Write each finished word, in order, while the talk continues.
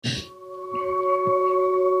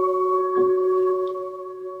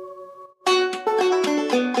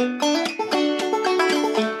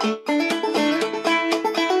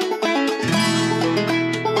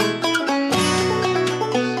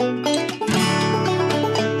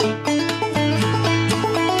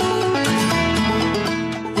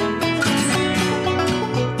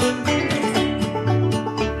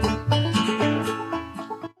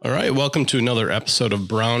welcome to another episode of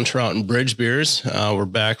Brown Trout and Bridge Beers. We're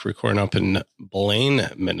back recording up in Blaine,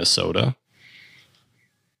 Minnesota,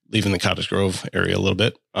 leaving the Cottage Grove area a little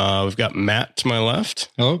bit. We've got Matt to my left.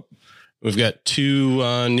 Hello. We've got two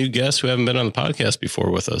new guests who haven't been on the podcast before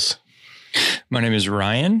with us. My name is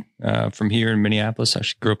Ryan from here in Minneapolis. I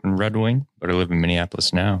actually grew up in Red Wing, but I live in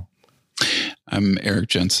Minneapolis now. I'm Eric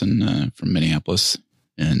Jensen from Minneapolis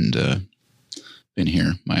and been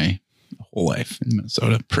here my whole life in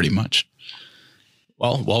Minnesota, pretty much.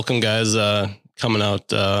 Well, welcome, guys. Coming out,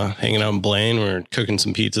 hanging out in Blaine. We're cooking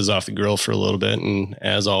some pizzas off the grill for a little bit. And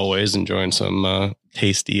as always, enjoying some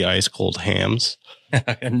tasty ice cold hams.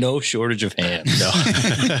 No shortage of hams. No.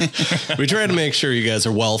 We try to make sure you guys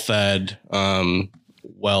are well fed, well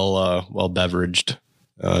beveraged,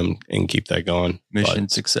 and keep that going. Mission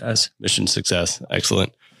success.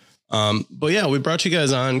 Excellent. But yeah, we brought you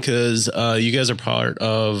guys on because you guys are part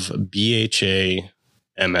of BHA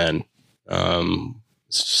MN.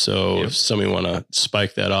 So if somebody want to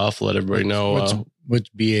spike that off, let everybody know. What's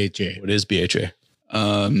BHA? What is BHA?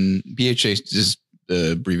 BHA is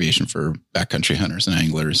the abbreviation for Backcountry Hunters and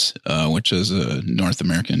Anglers, which is a North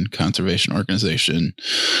American conservation organization.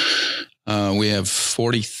 We have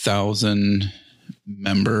 40,000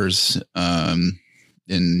 members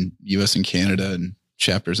in U.S. and Canada, and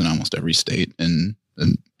chapters in almost every state. And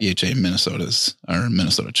BHA Minnesota's our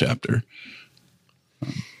Minnesota chapter.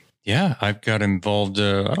 Yeah, I've got involved,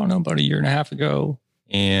 about a year and a half ago,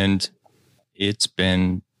 and it's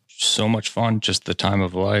been so much fun. Just the time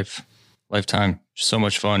of lifetime. So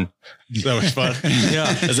much fun. So much fun.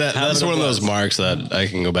 Yeah. That's one of those marks that I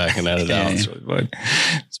can go back and edit out.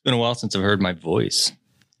 It's been a while since I've heard my voice.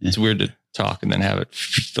 It's weird to talk and then have it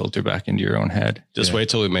filter back into your own head. Just wait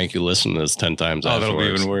till we make you listen to this 10 times. Oh, that'll be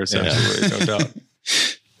even worse. Yeah. Absolutely. No doubt.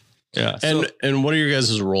 Yeah. And what are your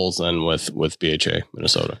guys' roles then with BHA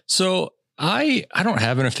Minnesota? So I don't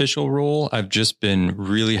have an official role. I've just been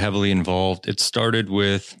really heavily involved. It started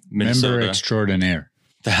with Minnesota. Member extraordinaire.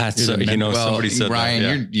 That's somebody said Ryan,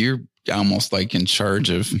 that, yeah. you're almost like in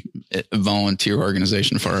charge of a volunteer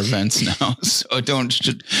organization for our events now. So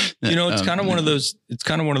it's kind of one of those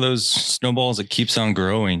snowballs that keeps on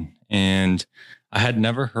growing. And I had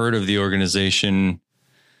never heard of the organization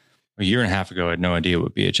a year and a half ago. I had no idea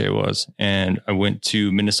what BHA was. And I went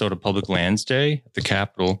to Minnesota Public Lands Day at the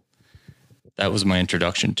Capitol. That was my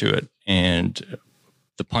introduction to it. And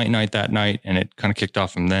the pint night that night, and it kind of kicked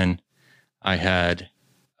off from then. I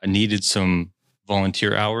needed some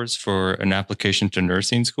volunteer hours for an application to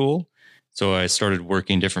nursing school. So I started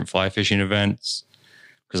working different fly fishing events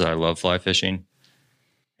because I love fly fishing.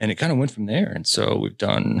 And it kind of went from there. And so we've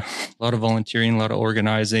done a lot of volunteering, a lot of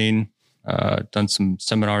organizing, done some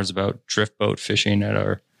seminars about drift boat fishing at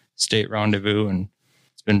our state rendezvous. And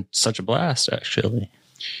it's been such a blast, actually.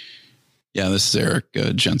 Yeah, this is Eric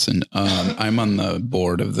Jensen. I'm on the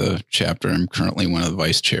board of the chapter. I'm currently one of the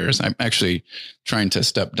vice chairs. I'm actually trying to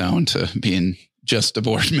step down to being just a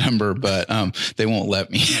board member, but they won't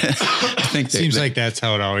let me. I think seems like that's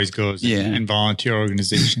how it always goes in volunteer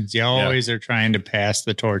organizations. You always are trying to pass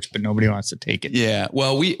the torch, but nobody wants to take it. Yeah.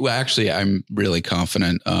 Well, I'm really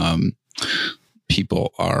confident.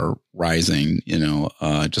 People are rising,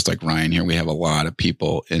 just like Ryan here. We have a lot of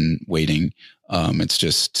people in waiting. It's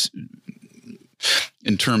just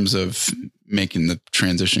in terms of making the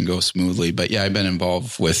transition go smoothly. But yeah, I've been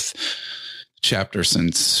involved with chapter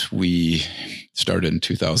since we started in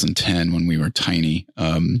 2010 when we were tiny.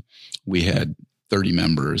 We had 30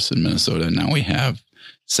 members in Minnesota. And now we have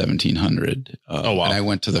 1,700. Oh, wow. And I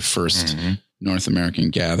went to the first North American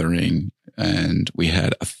gathering and we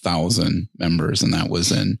had 1,000 members. And that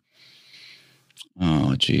was in,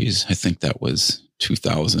 I think that was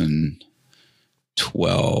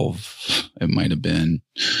 2012. It might've been,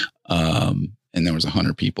 and there was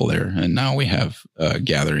 100 people there. And now we have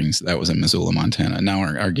gatherings. That was in Missoula, Montana. Now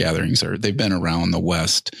our gatherings they've been around the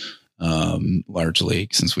West largely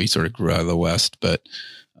since we sort of grew out of the West. But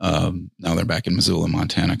now they're back in Missoula,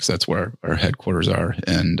 Montana, because that's where our headquarters are.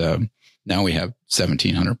 And now we have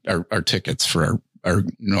 1,700. Our tickets for our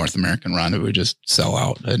North American rendezvous just sell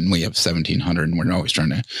out. And we have 1,700. And we're always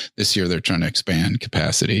this year they're trying to expand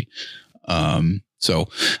capacity. So,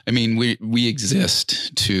 I mean, we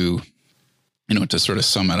exist to sort of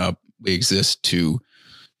sum it up, we exist to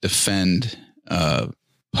defend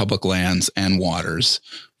public lands and waters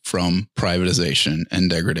from privatization and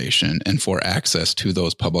degradation and for access to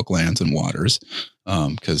those public lands and waters.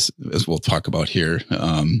 Because as we'll talk about here,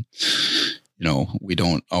 we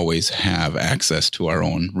don't always have access to our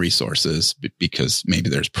own resources because maybe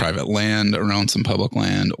there's private land around some public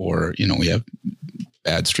land, or, we have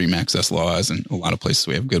bad stream access laws, and a lot of places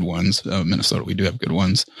we have good ones. Minnesota, we do have good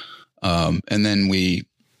ones. And then we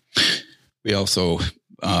also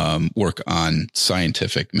work on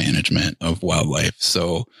scientific management of wildlife.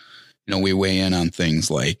 So, we weigh in on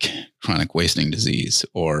things like chronic wasting disease,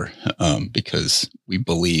 or because we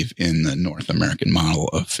believe in the North American model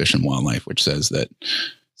of fish and wildlife, which says that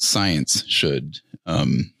science should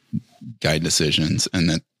guide decisions, and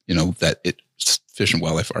that, that fish and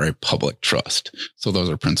wildlife are a public trust. So those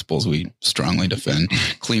are principles we strongly defend.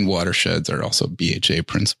 Clean watersheds are also BHA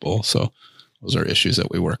principle. So those are issues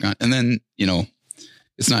that we work on. And then,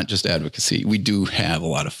 it's not just advocacy. We do have a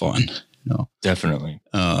lot of fun. Definitely.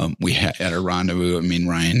 We had at a rendezvous. I mean,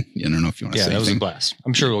 Ryan, I don't know if you want to say that was anything. a blast.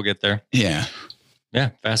 I'm sure we'll get there. Yeah.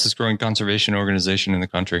 Yeah. Fastest growing conservation organization in the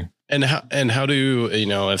country. And how do,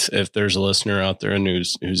 if there's a listener out there and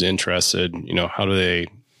who's interested, how do they,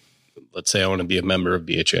 let's say I want to be a member of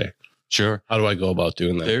BHA. Sure. How do I go about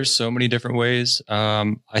doing that? There's so many different ways.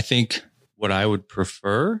 I think what I would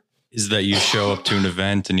prefer is that you show up to an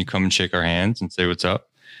event and you come and shake our hands and say, what's up?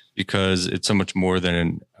 Because it's so much more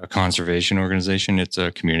than a conservation organization. It's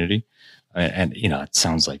a community. And it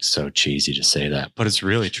sounds like so cheesy to say that, but it's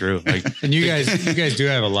really true. Like, and you guys do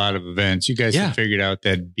have a lot of events. You guys have figured out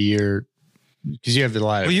that beer, because you have a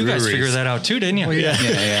lot of you breweries. guys figured that out too, didn't you? Well,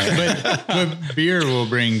 yeah. But beer will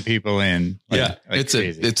bring people in. It's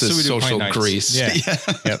a social grease.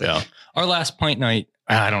 Yeah. Our last pint night,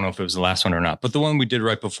 I don't know if it was the last one or not, but the one we did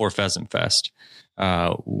right before Pheasant Fest,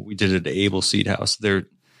 we did it at Able Seed House. They're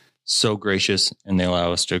so gracious, and they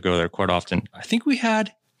allow us to go there quite often. I think we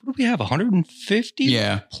had, what do we have,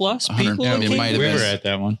 150 plus people? Yeah, we were at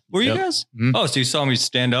that one. Were you guys? Mm-hmm. Oh, so you saw me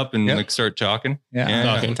stand up and like start talking?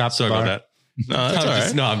 Talking. Top Sorry about that. No, that's all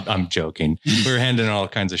right. No, I'm joking. We were handing all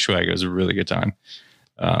kinds of swag. It was a really good time.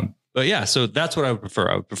 But yeah, so that's what I would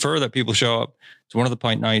prefer. I would prefer that people show up to one of the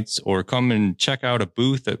pint nights or come and check out a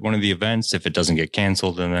booth at one of the events if it doesn't get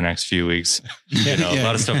canceled in the next few weeks. A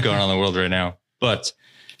lot of stuff going on in the world right now. But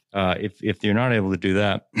if you're not able to do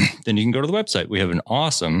that, then you can go to the website. We have an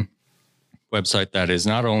awesome website that is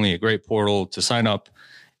not only a great portal to sign up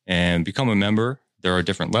and become a member. There are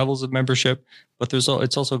different levels of membership, but it's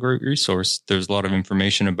also a great resource. There's a lot of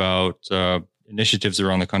information about initiatives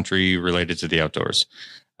around the country related to the outdoors.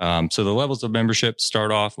 So the levels of membership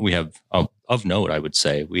start off. We have, of note, I would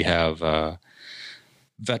say, we have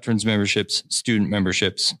veterans memberships, student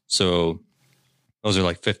memberships. So those are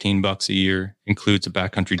like $15 a year, includes a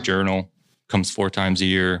backcountry journal, comes 4 times a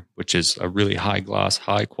year, which is a really high gloss,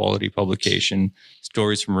 high quality publication,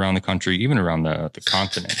 stories from around the country, even around the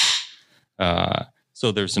continent.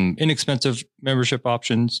 So there's some inexpensive membership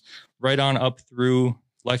options right on up through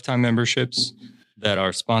lifetime memberships that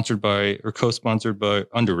are sponsored by or co-sponsored by,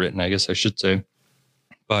 underwritten, I guess I should say,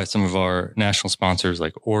 by some of our national sponsors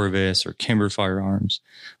like Orvis or Kimber Firearms.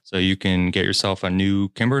 So you can get yourself a new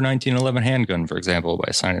Kimber 1911 handgun, for example,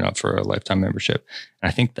 by signing up for a lifetime membership. And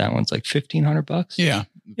I think that one's like $1,500. Yeah.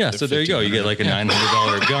 Yeah. So there you go. You get like a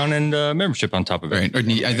 $900 gun and membership on top of it.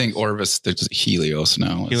 Right. I think Orvis, there's Helios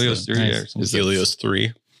now. Helios 3 or something. Is Helios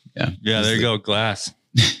 3. Yeah. Yeah. There you go. Glass.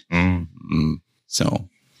 So,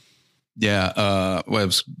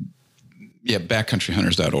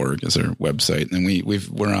 backcountryhunters.org is our website. And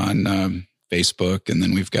we're on Facebook, and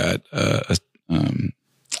then we've got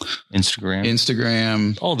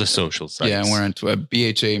Instagram, all the social sites. Yeah, we're on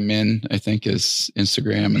BHA Min, I think, is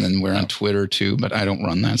Instagram, and then we're on Twitter too, but I don't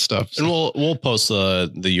run that stuff. So. And we'll post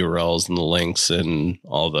the URLs and the links and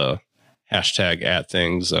all the hashtag @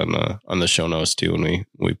 things on the show notes too when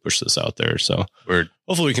we push this out there. So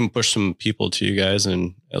hopefully we can push some people to you guys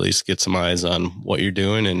and at least get some eyes on what you're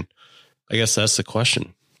doing. And I guess that's the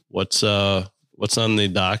question. What's on the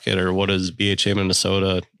docket, or what is BHA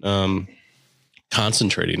Minnesota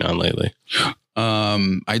concentrating on lately?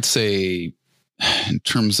 I'd say in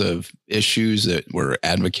terms of issues that we're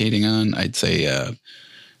advocating on, I'd say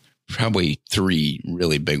probably 3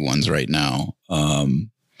 really big ones right now.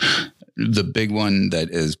 The big one that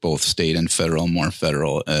is both state and federal, more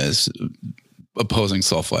federal, is opposing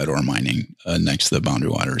sulfide ore mining next to the boundary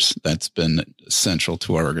waters. That's been central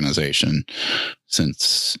to our organization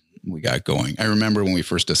since we got going. I remember when we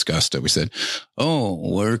first discussed it, we said,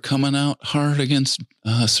 we're coming out hard against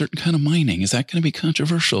a certain kind of mining. Is that going to be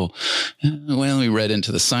controversial? Well, we read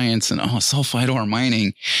into the science and sulfide ore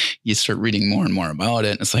mining. You start reading more and more about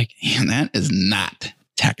it. And it's like, man, that is not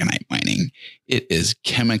taconite mining. It is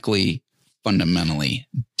chemically fundamentally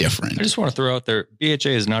different. I just want to throw out there, BHA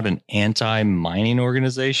is not an anti-mining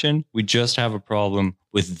organization. We just have a problem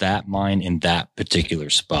with that mine in that particular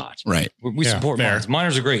spot. Right. We support miners.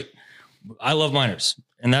 Miners are great. I love miners.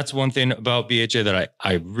 And that's one thing about BHA that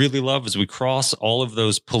I really love is we cross all of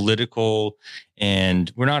those political,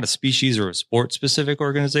 and we're not a species or a sport specific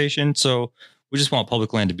organization. So we just want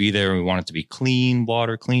public land to be there. And we want it to be clean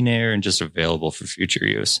water, clean air, and just available for future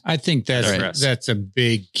use. I think that's a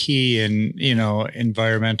big key in,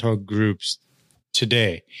 environmental groups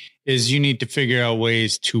today is you need to figure out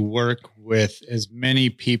ways to work with as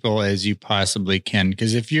many people as you possibly can.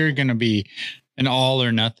 Because if you're going to be an all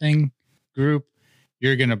or nothing group,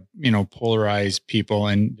 you're going to, polarize people,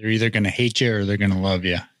 and they're either going to hate you or they're going to love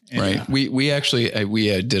you. Right. We actually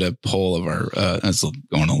did a poll of our, that's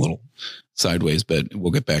going a little sideways, but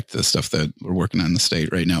we'll get back to the stuff that we're working on in the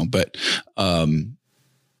state right now. But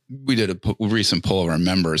we did a recent poll of our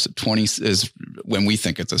members. 20 is when we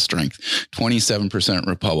think it's a strength, 27%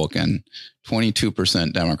 Republican,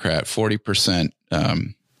 22% Democrat, 40%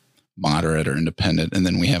 moderate or independent. And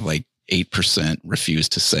then we have like 8% refuse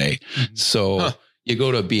to say. Mm-hmm. So you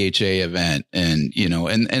go to a BHA event and,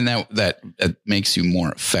 and that makes you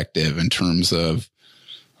more effective in terms of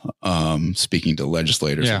speaking to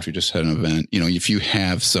legislators, which we just had an event. If you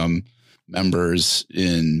have some members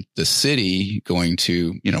in the city going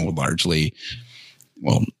to, largely,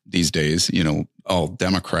 well, these days, all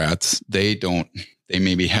Democrats, they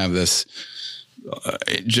maybe have this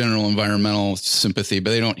general environmental sympathy, but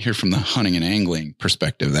they don't hear from the hunting and angling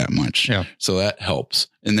perspective that much. Yeah. So that helps.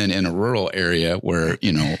 And then in a rural area where,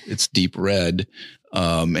 it's deep red,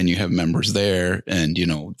 and you have members there and,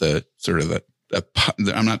 the sort of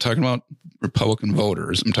I'm not talking about Republican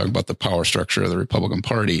voters. I'm talking about the power structure of the Republican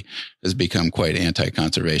Party has become quite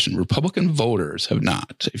anti-conservation. Republican voters have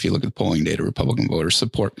not. If you look at the polling data, Republican voters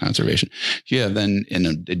support conservation. Yeah, then in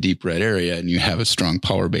a deep red area and you have a strong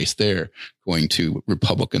power base there going to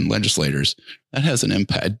Republican legislators, that has an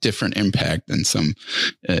impact, a different impact than some,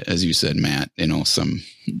 as you said, Matt, some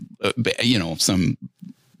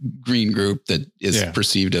green group that is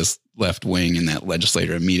perceived as left wing, and that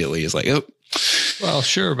legislator immediately is like, oh. Well,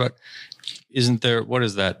 sure, but isn't there, what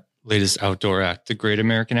is that latest outdoor act, the Great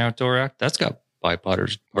American Outdoor Act? That's got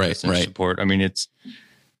bipartisan support. I mean,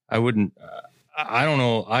 I don't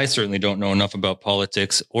know. I certainly don't know enough about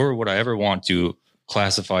politics, or would I ever want to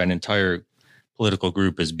classify an entire political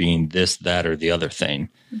group as being this, that, or the other thing.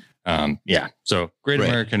 So Great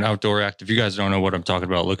American Outdoor Act. If you guys don't know what I'm talking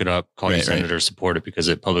about, look it up, call your senator, support it, because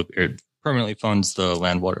it permanently funds the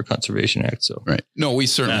Land Water Conservation Act. So, no, we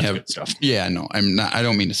certainly have stuff. Yeah, no, I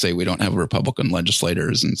don't mean to say we don't have Republican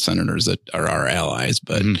legislators and senators that are our allies,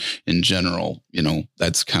 but in general,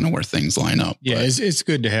 that's kind of where things line up. Yeah. But it's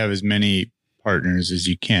good to have as many partners as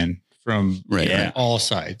you can from all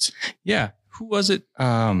sides. Yeah. Who was it?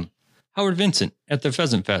 Howard Vincent at the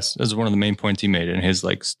Pheasant Fest. That was one of the main points he made in his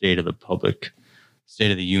State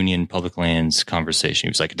of the Union, public lands conversation.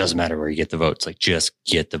 He was like, it doesn't matter where you get the votes. Like, just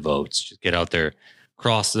get the votes. Just get out there,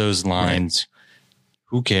 cross those lines. Right.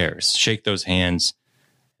 Who cares? Shake those hands.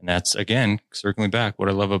 And that's, again, circling back, what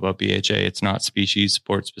I love about BHA. It's not species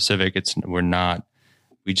sport specific.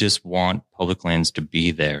 We just want public lands to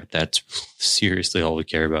be there. That's seriously all we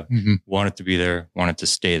care about. Mm-hmm. Want it to be there, want it to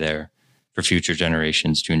stay there for future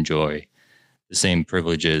generations to enjoy the same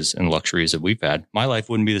privileges and luxuries that we've had. My life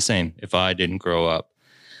wouldn't be the same if I didn't grow up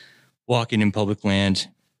walking in public land,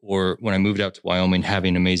 or when I moved out to Wyoming,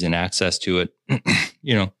 having amazing access to it.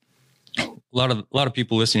 A lot of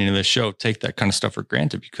people listening to this show take that kind of stuff for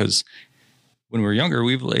granted, because when we're younger,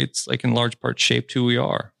 it's in large part shaped who we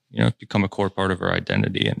are, become a core part of our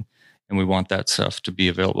identity. And we want that stuff to be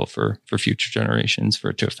available for future generations,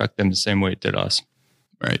 for it to affect them the same way it did us.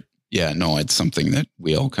 Right. Yeah, no, it's something that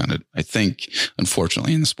we all I think,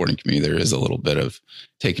 unfortunately, in the sporting community, there is a little bit of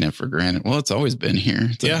taking it for granted. Well, it's always been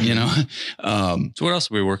here. So what else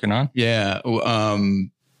are we working on? Yeah. A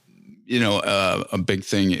big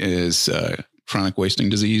thing is chronic wasting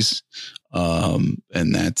disease.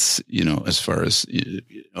 And that's, as far as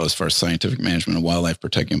scientific management of wildlife,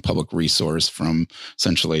 protecting a public resource from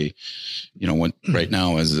essentially, what right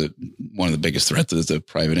now is one of the biggest threats is the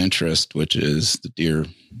private interest, which is the deer,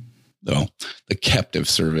 the captive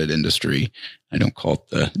cervid industry. I don't call it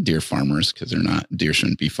the deer farmers, because deer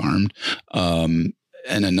shouldn't be farmed. And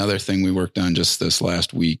another thing we worked on just this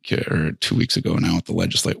last week or 2 weeks ago now at the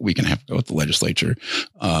week and a half ago at the legislature,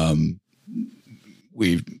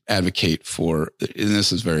 we advocate for, and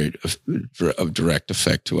this is very of direct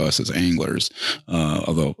effect to us as anglers,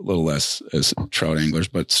 although a little less as trout anglers,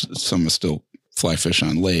 but some are still fly fish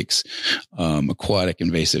on lakes. Aquatic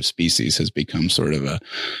invasive species has become sort of a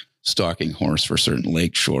stalking horse for certain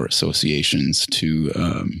lakeshore associations to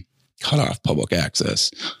cut off public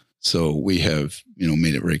access. So we have,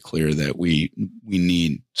 made it very clear that we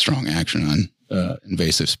need strong action on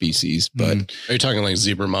invasive species. But are you talking like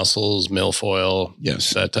zebra mussels, milfoil?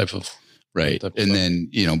 Yes, that type of right. And then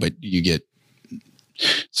but you get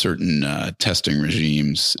certain testing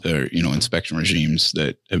regimes or inspection regimes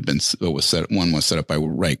that have been one was set up by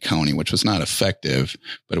Wright County, which was not effective,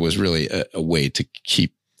 but it was really a way to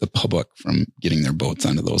keep the public from getting their boats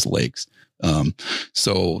onto those lakes.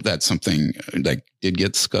 So that's something that did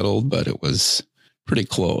get scuttled, but it was pretty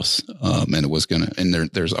close. And it was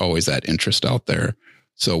there's always that interest out there.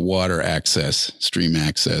 So water access, stream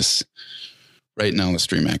access. Right now, the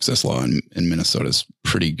stream access law in Minnesota is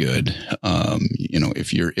pretty good.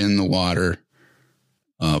 If you're in the water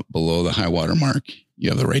below the high water mark, you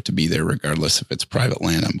have the right to be there regardless if it's private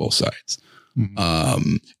land on both sides.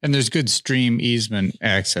 Mm-hmm. And there's good stream easement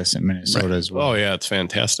access in Minnesota as well. Oh yeah, it's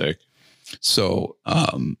fantastic. So,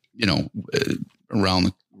 around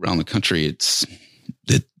the country, it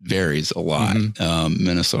varies a lot. Mm-hmm.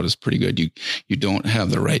 Minnesota's pretty good. You don't have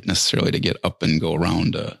the right necessarily to get up and go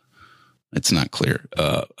around. It's not clear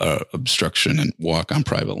obstruction and walk on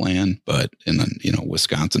private land, but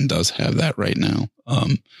Wisconsin does have that right now.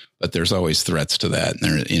 But there's always threats to that, and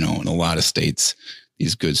there, in a lot of states,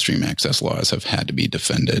 these good stream access laws have had to be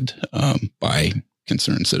defended by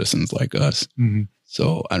concerned citizens like us. Mm-hmm.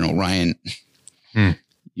 So I don't know, Ryan,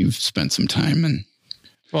 you've spent some time in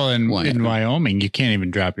Wyoming, you can't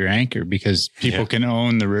even drop your anchor because people can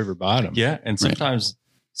own the river bottom. Yeah. And sometimes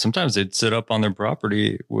they'd sit up on their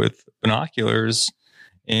property with binoculars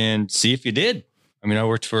and see if you did. I mean, I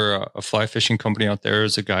worked for a fly fishing company out there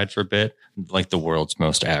as a guide for a bit, like the world's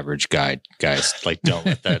most average guide. Guys, like, don't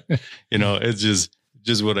let that, it's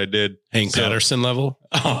just what I did. Hank Patterson level.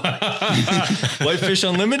 White Fish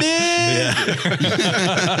Unlimited. Yeah.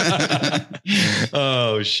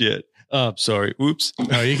 Oh shit. Oh, sorry. Oops.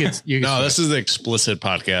 No, you can. No, this is the explicit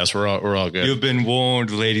podcast. We're all good. You've been warned,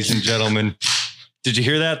 ladies and gentlemen. Did you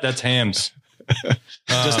hear that? That's hams.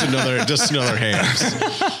 Just another hams.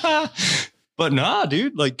 But nah,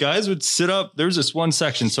 dude. Like guys would sit up. There's this one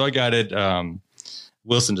section. So I guided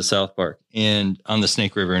Wilson to South Park and on the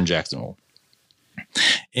Snake River in Jackson Hole.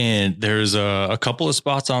 And there's a couple of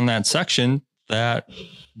spots on that section that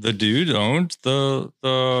the dude owned the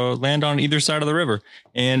land on either side of the river,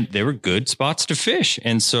 and they were good spots to fish.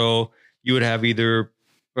 And so you would have either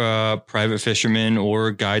private fishermen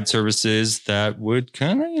or guide services that would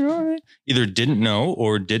kind of, either didn't know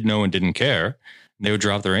or did know and didn't care. And they would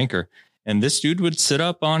drop their anchor, and this dude would sit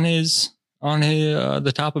up on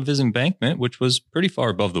the top of his embankment, which was pretty far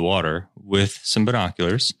above the water, with some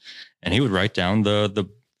binoculars. And he would write down the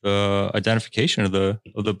identification of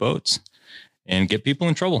the boats and get people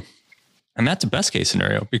in trouble. And that's a best case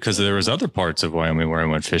scenario, because there was other parts of Wyoming where I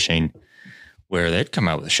went fishing where they'd come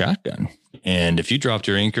out with a shotgun. And if you dropped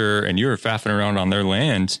your anchor and you were faffing around on their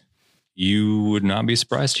land, you would not be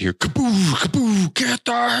surprised to hear kaboo, kaboo, get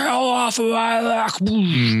the hell off of my back.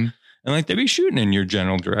 Mm-hmm. And like they'd be shooting in your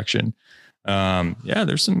general direction.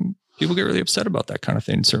 There's some people get really upset about that kind of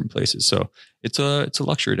thing in certain places. So it's a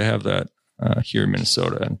luxury to have that here in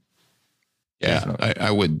Minnesota. And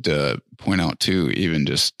I would point out too, even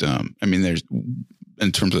just, there's,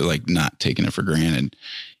 in terms of like not taking it for granted,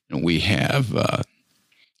 we have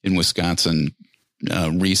in Wisconsin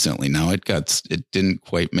recently. Now it didn't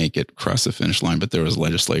quite make it across the finish line, but there was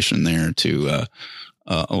legislation there to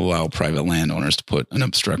allow private landowners to put an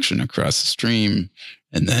obstruction across the stream.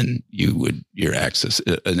 And then your access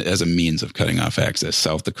as a means of cutting off access.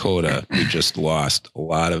 South Dakota, we just lost a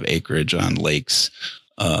lot of acreage on lakes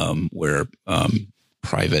where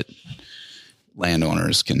private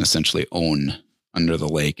landowners can essentially own under the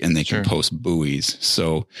lake, and they can post buoys.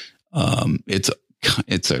 So it's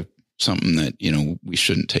something that we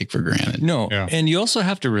shouldn't take for granted. No, and you also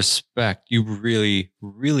have to respect. You really,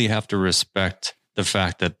 really have to respect the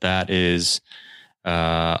fact that is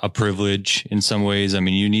a privilege in some ways. I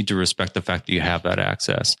mean, you need to respect the fact that you have that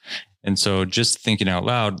access. And so just thinking out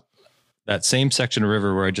loud, that same section of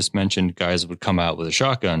river where I just mentioned guys would come out with a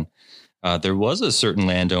shotgun, there was a certain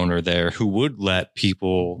landowner there who would let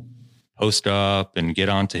people post up and get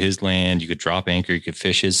onto his land. You could drop anchor, you could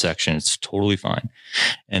fish his section. It's totally fine.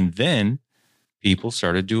 And then people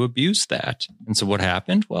started to abuse that. And so what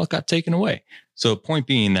happened? Well, it got taken away. So point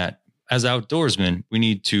being that as outdoorsmen, we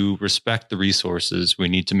need to respect the resources. We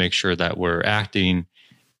need to make sure that we're acting,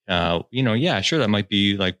 sure, that might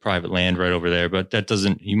be like private land right over there, but that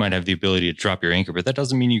doesn't, you might have the ability to drop your anchor, but that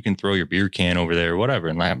doesn't mean you can throw your beer can over there or whatever.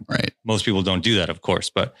 And right. Most people don't do that, of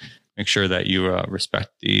course, but make sure that you respect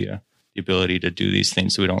the ability to do these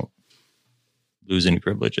things so we don't lose any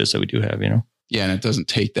privileges that we do have, Yeah, and it doesn't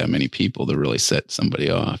take that many people to really set somebody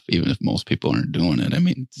off, even if most people aren't doing it. I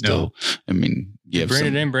mean, still, I mean, you bring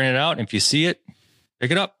it in, bring it out. If you see it,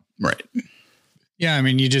 pick it up. Right. Yeah, I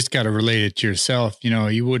mean, you just got to relate it to yourself. You know,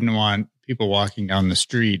 you wouldn't want people walking down the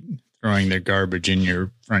street throwing their garbage in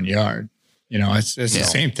your front yard. You know, it's the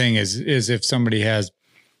same thing as if somebody has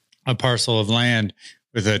a parcel of land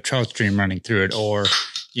with a trout stream running through it, or,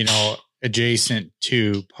 you know, adjacent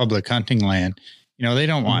to public hunting land. You know, they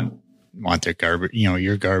don't want their garbage, you know,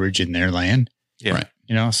 your garbage in their land. Yeah. Right.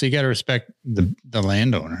 You know, so you got to respect the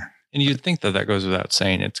landowner. And you'd think that goes without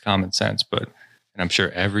saying. It's common sense, but and I'm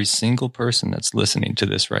sure every single person that's listening to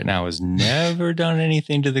this right now has never done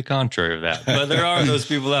anything to the contrary of that. But there are those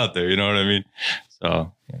people out there, you know what I mean?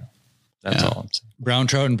 So, you know, that's all I'm saying. Brown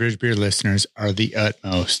trout and bridge beer listeners are the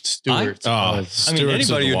utmost stewards. I mean,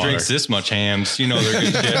 anybody who drinks this much hams, you know,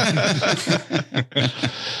 they're good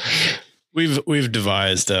shit. We've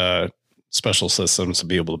devised special systems to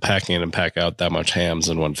be able to pack in and pack out that much hams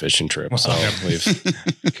in one fishing trip. So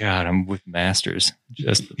God, I'm with masters,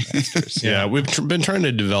 just the masters. Yeah, we've been trying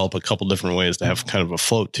to develop a couple different ways to have kind of a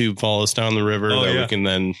float tube follow us down the river we can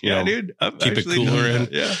then, you know, keep it cooler in.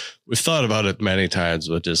 Yeah. We've thought about it many times,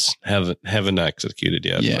 but just haven't executed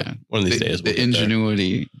yet. Yeah. But one of these days, the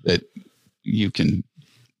ingenuity that you can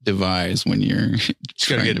devise when you're just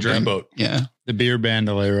got to get a dry boat. Yeah. The beer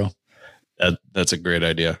bandolero. That's a great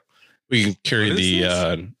idea. We can carry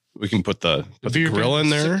we can put the grill in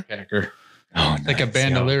there. Oh, like a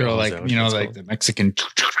bandolero, like, you know, like the Mexican.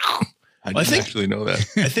 I didn't actually know that.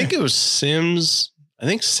 I think it was Sims. I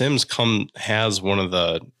think Sims has one of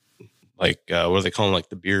the, like, what do they call them? Like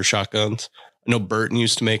the beer shotguns. I know Burton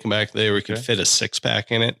used to make them back there where you could fit a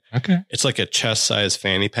 6-pack in it. Okay. It's like a chest size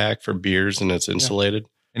fanny pack for beers and it's insulated.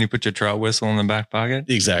 And you put your trout whistle in the back pocket?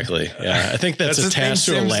 Exactly. Yeah. I think that's attached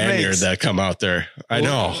to a lanyard that come out there. I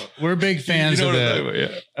know. We're big fans of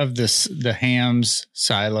the hams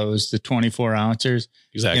silos, the 24 ounces.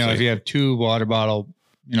 Exactly. You know, if you have 2 water bottle,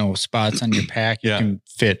 you know, spots on your pack, you can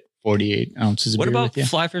fit 48 ounces of what beer about with you.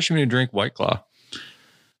 fly fishermen who drink White Claw?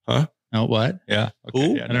 Huh? No, what? Yeah.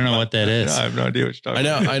 Okay. Yeah, I don't know what that is. I have no idea what you're talking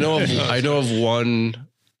about. I know of one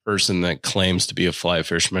person that claims to be a fly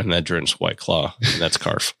fisherman that drinks White Claw, and that's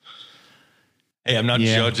Carf. Hey, I'm not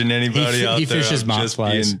judging anybody out there. He fishes mott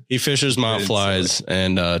flies. He fishes mott flies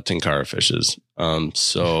and Tenkara fishes.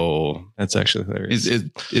 So that's actually hilarious.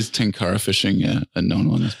 Is Tenkara fishing a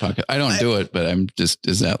no-no in this podcast? I don't do it, but I'm just,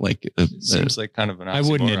 is that like seems like kind of an oxymoron, I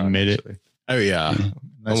wouldn't admit actually. it. Oh yeah.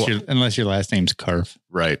 Unless your last name's Carf.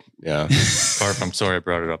 Right. Yeah. Carf, I'm sorry I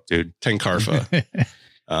brought it up, dude. Tenkarfa.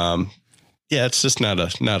 Yeah, it's just not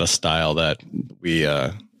a style that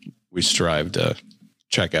we strive to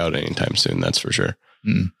check out anytime soon. That's for sure.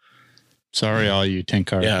 Sorry, all you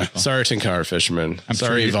Tenkara people. Sorry, Tenkara fishermen. I'm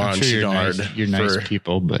sorry, Yvonne Chouinard. You're nice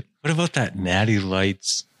people, but what about that Natty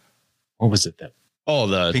Lights? What was it? That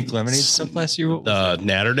the pink lemonade stuff last year? The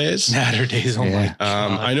Natter Days. Natter Days. Oh my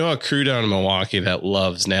God. I know a crew down in Milwaukee that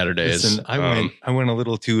loves Natter Days. Listen, I went a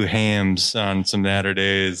little too hams on some Natter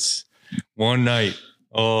Days one night.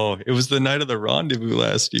 Oh, it was the night of the rendezvous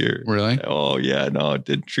last year. Really? Oh yeah, no, it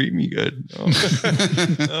didn't treat me good. No.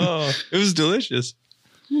 Oh, it was delicious.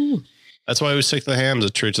 That's why we stick to the hams.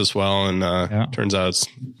 It treats us well, and turns out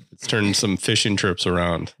it's turned some fishing trips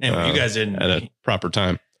around. And you guys didn't at a proper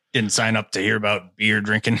time. Didn't sign up to hear about beer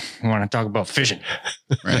drinking. I want to talk about fishing.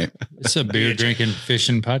 Right. It's a beer drinking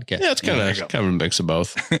fishing podcast. Yeah, it's kind of a mix of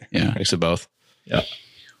both. Yeah, mix of both. Yeah.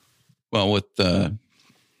 Well, with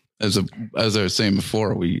as I was saying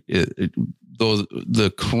before, the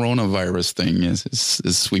coronavirus thing is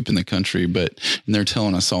sweeping the country, and they're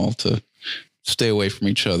telling us all to stay away from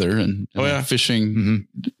each other, and fishing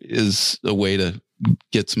is a way to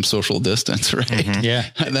get some social distance, right? Mm-hmm. Yeah,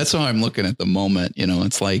 that's how I'm looking at the moment. You know,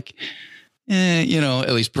 it's like, you know,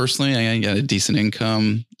 at least personally, I got a decent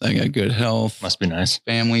income, I got good health, must be nice,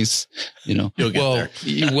 families. You know, you'll get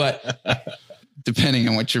there. What? Depending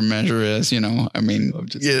on what your measure is, you know, I mean,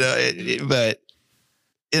 you know, but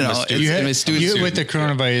you know, with the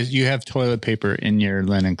coronavirus, you have toilet paper in your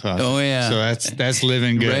linen closet. Oh yeah. So that's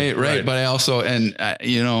living good. Right. But I also,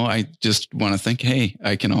 you know, I just want to think, hey,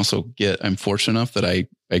 I'm fortunate enough that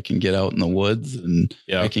I can get out in the woods and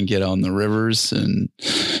I can get out in the rivers. And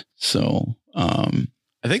so, I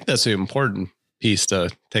think that's the important piece to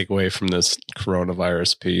take away from this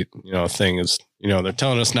coronavirus thing is, you know, they're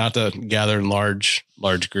telling us not to gather in large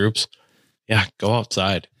groups. Yeah. Go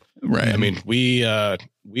outside. Right. I mean, we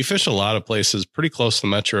fish a lot of places pretty close to the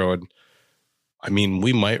metro. And I mean,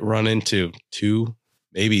 we might run into 2,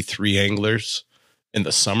 maybe 3 anglers in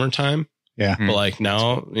the summertime. Yeah. But like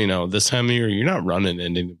now, you know, this time of year, you're not running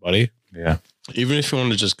into anybody. Yeah. Even if you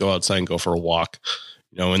want to just go outside and go for a walk,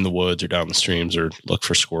 in the woods or down the streams or look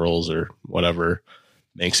for squirrels or whatever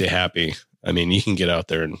makes you happy. I mean, you can get out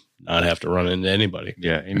there and not have to run into anybody.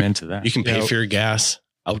 Yeah. Amen to that. You can pay for your gas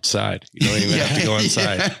outside. You don't even have to go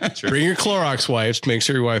inside. Yeah. Bring your Clorox wipes. Make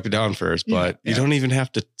sure you wipe it down first, but you don't even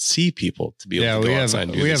have to see people to be able to go outside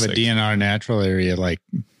and do we have a things. DNR natural area,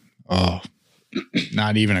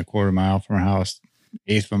 not even a quarter mile from our house,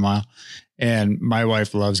 eighth of a mile. And my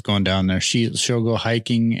wife loves going down there. She'll go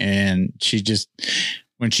hiking, and she just,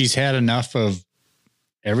 when she's had enough of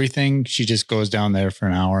everything, she just goes down there for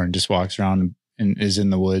an hour and just walks around and is in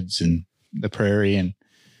the woods and the prairie, and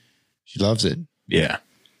she loves it. Yeah.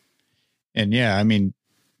 And I mean,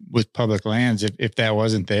 with public lands, if that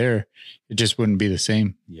wasn't there, it just wouldn't be the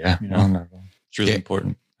same. Yeah. It's really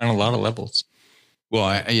important on a lot of levels. Well,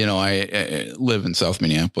 I live in South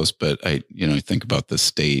Minneapolis, but I think about the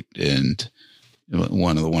state, and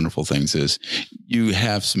one of the wonderful things is you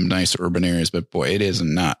have some nice urban areas, but boy, it is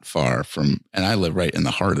not far from, and I live right in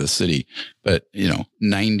the heart of the city, but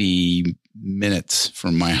 90 minutes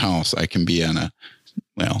from my house, I can be on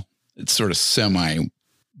it's sort of semi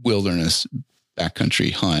wilderness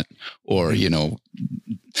backcountry hunt, or,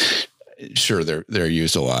 sure, they're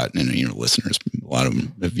used a lot, and listeners, a lot of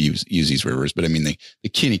them have used these rivers. But I mean, the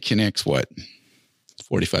Kinnickinnic's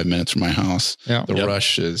 45 minutes from my house. Yeah. The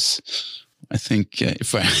Rush is, I think,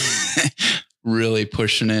 if I really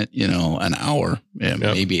pushing it, an hour. Yeah,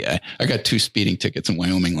 maybe. I got 2 speeding tickets in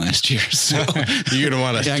Wyoming last year, so you're gonna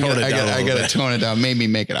want to tone it down. I got to tone it down. Maybe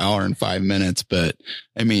make it an hour and 5 minutes. But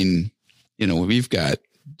I mean, we've got.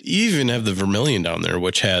 You even have the Vermilion down there,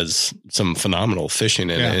 which has some phenomenal fishing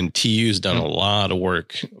in it. And TU's done a lot of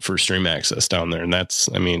work for stream access down there. And that's,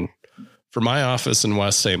 I mean, for my office in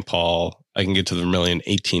West St. Paul, I can get to the Vermilion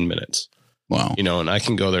 18 minutes. Wow. And I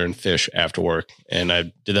can go there and fish after work. And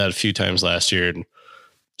I did that a few times last year, and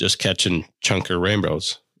just catching chunker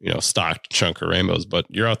rainbows, stocked chunker rainbows. But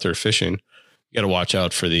you're out there fishing. You got to watch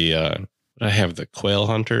out for the, the quail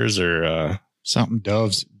hunters or, something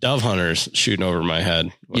dove hunters shooting over my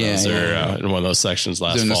head when I was there in one of those sections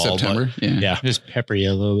last fall. September. Yeah. Just pepper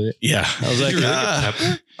you a little bit. Yeah. I was like,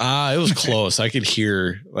 it was close. I could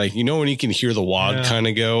hear, when you can hear the wad kind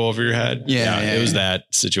of go over your head. Yeah. It was that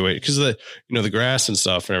situation because the grass and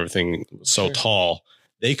stuff and everything was so tall.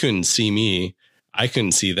 They couldn't see me. I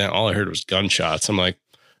couldn't see them. All I heard was gunshots. I'm like,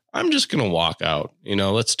 I'm just going to walk out,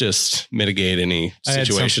 let's just mitigate any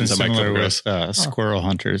situations that might come with squirrel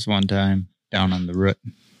hunters one time. Down on the root.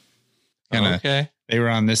 Okay. They were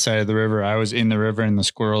on this side of the river. I was in the river, and the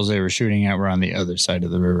squirrels they were shooting at were on the other side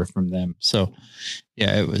of the river from them. So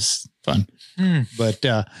it was fun. But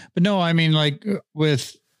no, I mean, I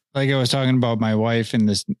was talking about my wife in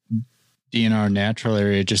this DNR natural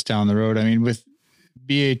area just down the road. I mean, with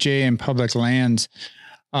BHA and public lands,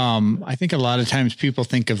 I think a lot of times people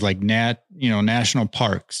think of national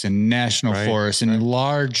parks and national forests and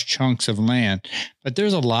large chunks of land, but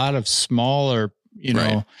there's a lot of smaller,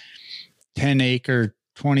 10 acre,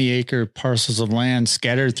 20 acre parcels of land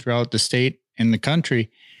scattered throughout the state and the country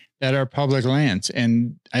that are public lands.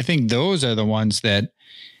 And I think those are the ones that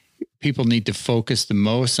people need to focus the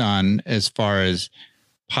most on as far as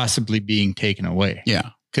possibly being taken away.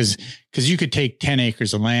 Yeah. Cause you could take 10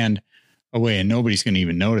 acres of land away and nobody's going to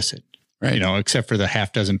even notice it, right? Except for the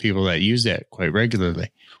half dozen people that use that quite regularly.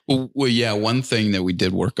 Well, yeah. One thing that we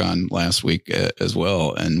did work on last week as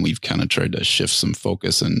well, and we've kind of tried to shift some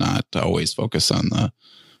focus and not always focus on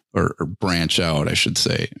or branch out, I should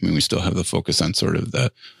say. I mean, we still have the focus on sort of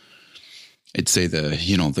I'd say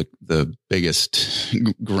the biggest,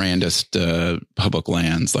 grandest public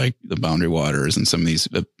lands like the Boundary Waters and some of these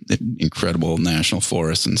incredible national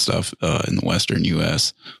forests and stuff in the Western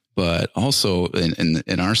U.S., but also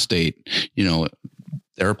in our state,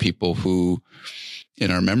 there are people who in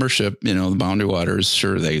our membership, the Boundary Waters,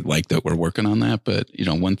 sure, they like that we're working on that. But,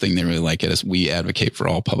 one thing they really like it is we advocate for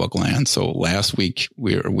all public land. So last week,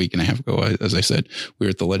 a week and a half ago, as I said, we were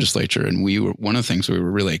at the legislature, and one of the things we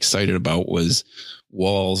were really excited about was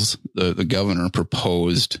Walz, the governor,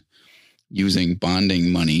 proposed using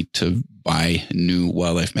bonding money to buy new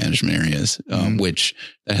wildlife management areas, which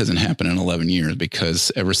that hasn't happened in 11 years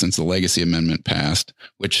because ever since the Legacy Amendment passed,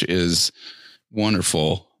 which is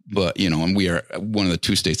wonderful. But, and we are one of the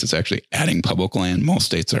 2 states that's actually adding public land. Most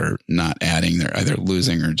states are not adding. They're either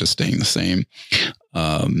losing or just staying the same.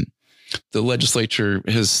 the legislature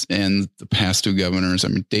has, and the past two governors, I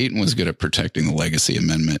mean, Dayton was good at protecting the legacy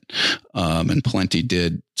amendment. And Plenty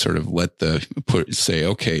did sort of say,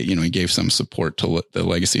 okay, he gave some support to the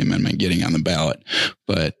legacy amendment getting on the ballot.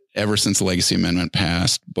 But ever since the legacy amendment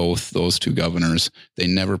passed, both those two governors, they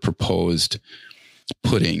never proposed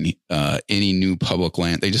putting any new public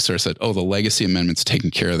land. They just sort of said, oh, the legacy amendment's taking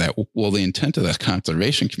care of that. Well, the intent of that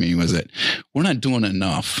conservation committee was that we're not doing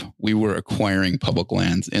enough. We were acquiring public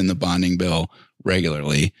lands in the bonding bill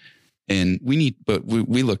regularly. And we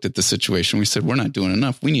looked at the situation. We said, we're not doing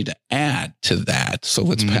enough. We need to add to that. So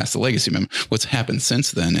let's pass the legacy amendment. What's happened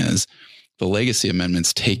since then is the legacy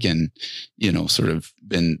amendment's taken, sort of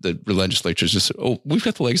been the legislature's just, we've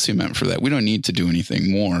got the legacy amendment for that. We don't need to do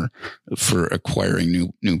anything more for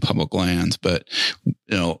acquiring new public lands. But,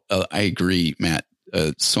 I agree, Matt,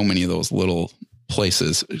 so many of those little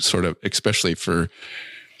places sort of, especially for,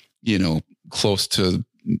 close to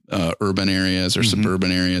urban areas or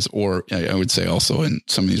suburban areas, or I would say also in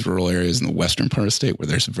some of these rural areas in the western part of the state where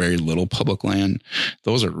there's very little public land,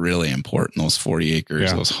 those are really important. Those 40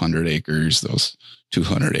 acres, those 100 acres, those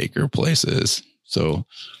 200 acre places. So,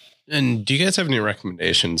 and do you guys have any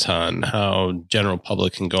recommendations on how general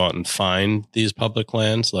public can go out and find these public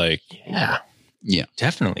lands? Yeah,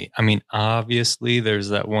 definitely. I mean, obviously there's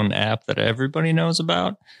that one app that everybody knows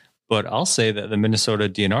about. But I'll say that the Minnesota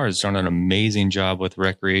DNR has done an amazing job with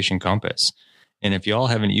Recreation Compass. And if y'all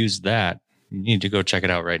haven't used that, you need to go check it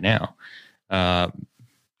out right now.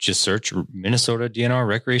 Just search Minnesota DNR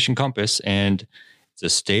Recreation Compass, and it's a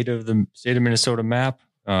state of Minnesota map,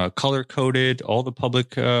 color coded, all the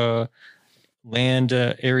public land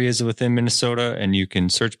areas within Minnesota. And you can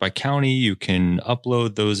search by county. You can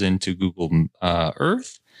upload those into Google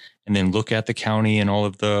Earth and then look at the county and all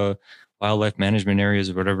of the wildlife management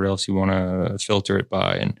areas or whatever else you want to filter it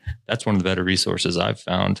by. And that's one of the better resources I've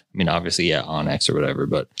found. I mean, obviously, Onyx or whatever,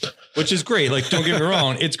 but which is great. Like, don't get me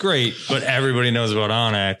wrong. It's great, but everybody knows about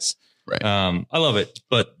Onyx. Right. I love it,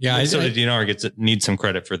 but Minnesota DNR needs some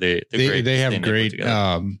credit for the great. They have great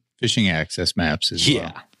fishing access maps as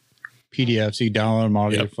well. PDFs, you download them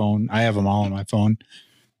all to your phone. I have them all on my phone,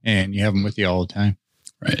 and you have them with you all the time.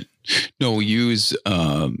 Right. No, we use,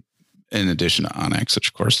 in addition to Onyx, which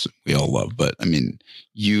of course we all love, but I mean,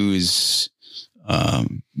 use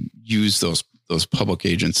those public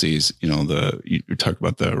agencies, you talked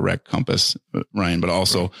about the Rec Compass, Ryan, but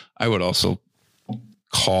also I would also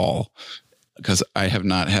call, because I have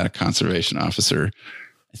not had a conservation officer.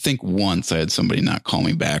 I think once I had somebody not call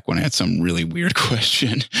me back when I had some really weird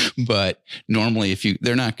question, but normally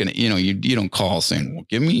they're not going to, you don't call saying, well,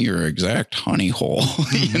 give me your exact honey hole,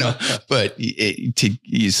 but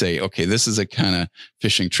you say, okay, this is a kind of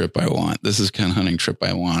fishing trip I want. This is kind of hunting trip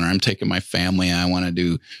I want, or I'm taking my family. I want to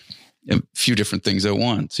do a few different things at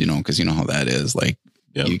once, cause you know how that is. Like,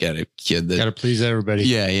 you got a kid that got to please everybody.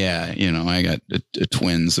 Yeah. I got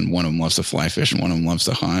twins, and one of them loves to fly fish and one of them loves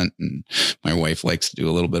to hunt. And my wife likes to do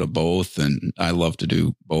a little bit of both, and I love to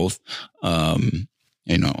do both. And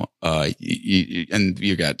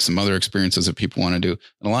you got some other experiences that people want to do.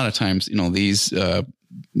 And a lot of times, these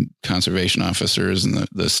conservation officers and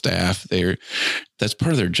the staff, that's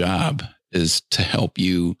part of their job, is to help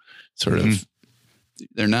you sort of,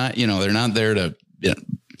 they're not there to,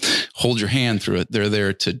 hold your hand through it. They're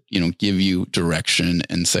there to, give you direction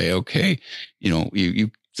and say, okay, you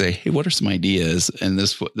say, hey, what are some ideas? And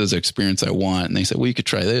this is experience I want. And they say, well, you could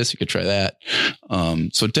try this, you could try that.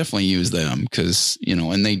 So definitely use them, because,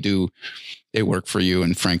 and they work for you.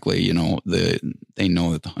 And frankly, they know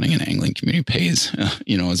that the hunting and angling community pays,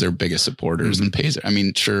 as their biggest supporters and pays. I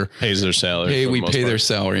mean, sure. Pays their salary. Hey, we pay their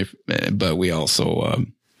salary, but we also,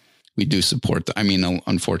 we do support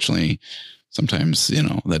unfortunately, sometimes,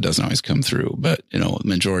 that doesn't always come through, but, the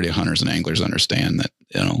majority of hunters and anglers understand that,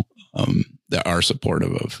 that are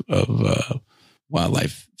supportive of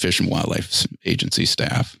Fish and Wildlife Agency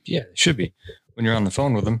staff. Yeah, it should be. When you're on the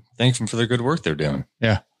phone with them, thank them for the good work they're doing.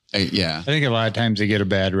 Yeah. I think a lot of times they get a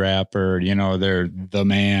bad rap, or, they're the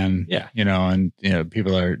man, and,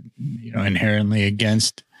 people are, inherently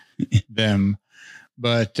against them.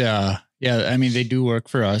 But, I mean, they do work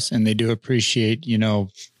for us, and they do appreciate,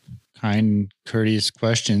 kind, courteous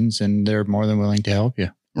questions, and they're more than willing to help you.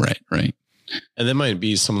 Right. And they might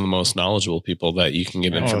be some of the most knowledgeable people that you can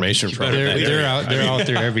get information from. They're out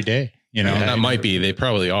there every day. That might be. They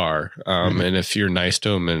probably are. And if you're nice to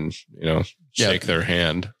them and shake their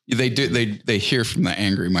hand, they do. They hear from the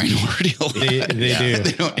angry minority a lot. They do.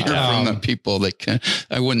 They don't hear from the people that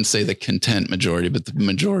I wouldn't say the content majority, but the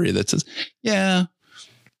majority that says, yeah,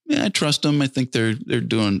 I trust them. I think they're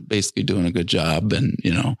basically doing a good job. And,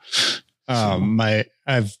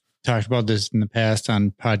 talked about this in the past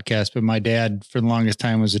on podcasts, but my dad for the longest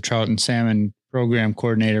time was a trout and salmon program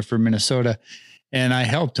coordinator for Minnesota. And I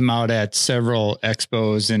helped him out at several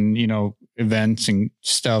expos and, events and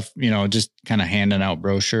stuff, just kind of handing out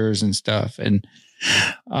brochures and stuff. And,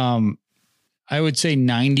 I would say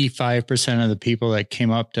 95% of the people that came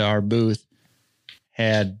up to our booth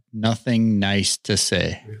had nothing nice to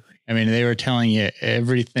say. Really? I mean, they were telling you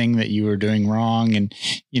everything that you were doing wrong. And,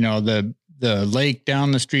 the lake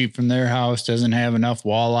down the street from their house doesn't have enough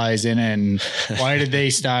walleyes in it. And why did they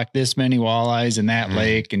stock this many walleyes in that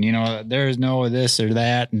lake? And, there's no this or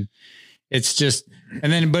that. And it's just,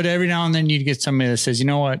 but every now and then you'd get somebody that says, you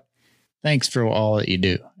know what, thanks for all that you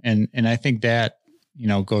do. And I think that,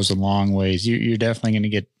 goes a long ways. You're definitely going to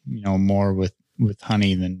get, more with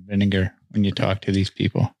honey than vinegar when you talk to these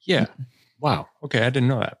people. Yeah. Wow. Okay. I didn't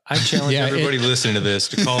know that. I challenge everybody listening to this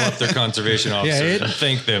to call up their conservation officer and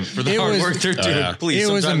thank them for the hard work they're doing. Please.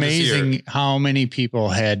 It was amazing how many people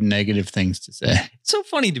had negative things to say. It's so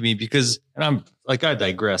funny to me because, and I'm like, I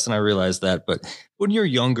digress and I realize that, but when you're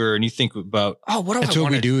younger and you think about, what do I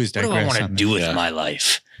want to do with my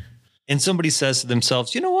life? And somebody says to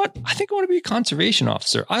themselves, you know what? I think I want to be a conservation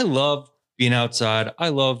officer. I love being outside. I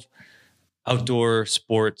love outdoor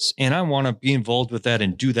sports, and I want to be involved with that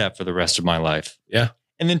and do that for the rest of my life. Yeah.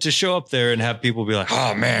 And then to show up there and have people be like,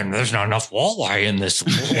 oh man, there's not enough walleye in this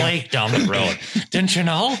lake down the road. Didn't you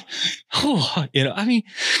know? I mean,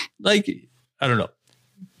 like, I don't know.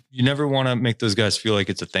 You never want to make those guys feel like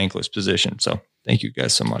it's a thankless position. So thank you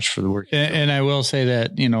guys so much for the work. And I will say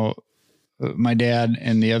that, my dad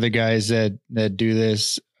and the other guys that do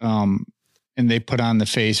this, and they put on the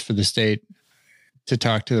face for the state to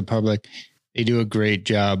talk to the public. They do a great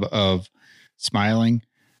job of smiling,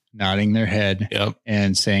 nodding their head,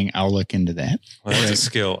 and saying, I'll look into that. Well, that's a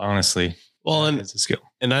skill, honestly. Well, and it's a skill.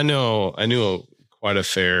 And I knew quite a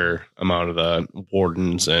fair amount of the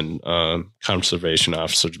wardens and conservation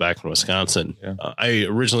officers back in Wisconsin. Yeah. I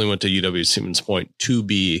originally went to UW Stevens Point to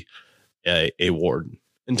be a warden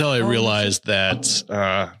until I realized that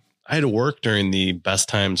I had to work during the best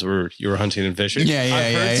times where you were hunting and fishing.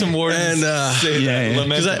 I've heard some wardens say that,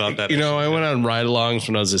 lament about that. I went on ride-alongs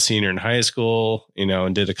when I was a senior in high school,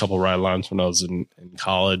 and did a couple ride-alongs when I was in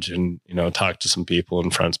college, and talked to some people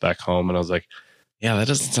and friends back home, and I was like, yeah, that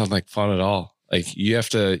doesn't sound like fun at all. Like you have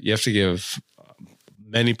to give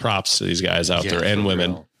many props to these guys out there and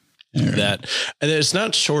women. That, and it's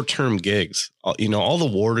not short-term gigs. All the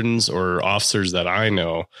wardens or officers that I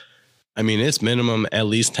know, I mean, it's minimum at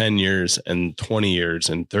least 10 years and 20 years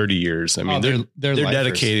and 30 years. I mean, they're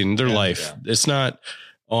dedicating their life. Yeah. It's not,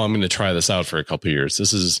 I'm going to try this out for a couple of years.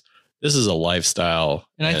 This is a lifestyle.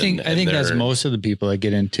 And I think that's most of the people that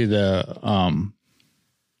get into the,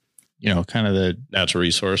 kind of the natural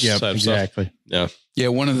resource. Yeah, exactly. Stuff. Yeah. Yeah.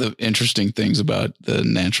 One of the interesting things about the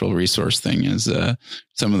natural resource thing is,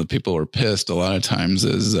 some of the people are pissed a lot of times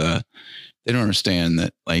is, they don't understand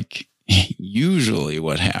that, like, usually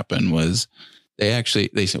what happened was they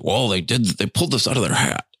said, well, they pulled this out of their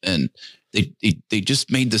hat and they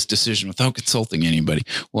just made this decision without consulting anybody.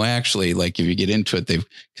 Well, actually, like if you get into it, they've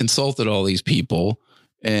consulted all these people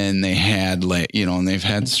and they had and they've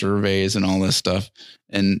had surveys and all this stuff,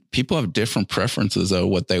 and people have different preferences of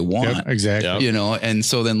what they want. Yep, exactly. Yep. And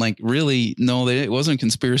so then it wasn't a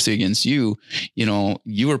conspiracy against you.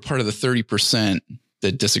 You were part of the 30%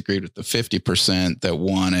 that disagreed with the 50% that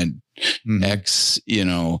wanted X,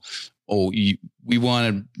 we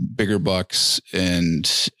wanted bigger bucks and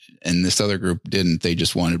this other group didn't. They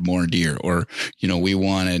just wanted more deer, or, we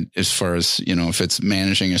wanted, as far as, if it's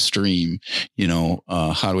managing a stream,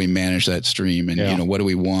 how do we manage that stream? And, what do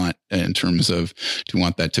we want in terms of, do we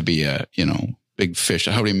want that to be a, big fish?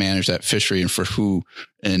 How do we manage that fishery and for who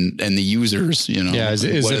and the users,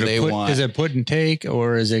 is it put and take,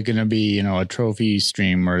 or is it going to be, a trophy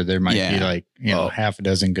stream where there might be like, half a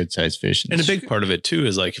dozen good sized fish? And a big part of it too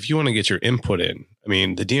is like, if you want to get your input in, I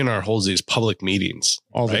mean, the DNR holds these public meetings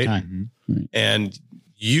all the time. Mm-hmm. And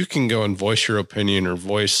you can go and voice your opinion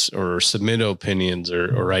or submit opinions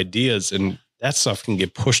or ideas, and that stuff can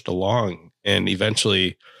get pushed along and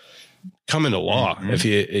eventually come into law if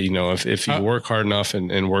you work hard enough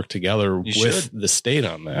and work together with the state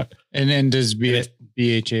on that. And then does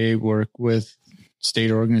BHA work with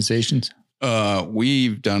state organizations?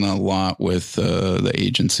 We've done a lot with the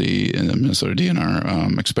agency in the Minnesota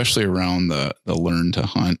DNR, especially around the Learn to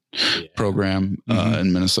Hunt program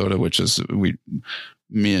in Minnesota, which is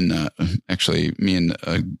me and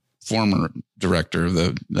a former director of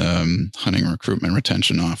the Hunting Recruitment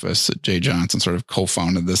Retention Office, Jay Johnson, sort of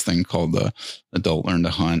co-founded this thing called the Adult Learn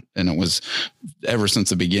to Hunt. And it was ever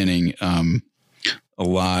since the beginning, a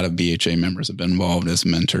lot of BHA members have been involved as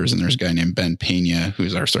mentors. And there's a guy named Ben Pena,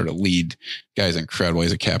 who's our sort of lead guy. He's incredible.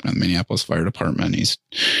 He's a captain of the Minneapolis Fire Department. He's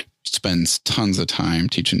spends tons of time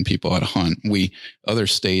teaching people how to hunt. Other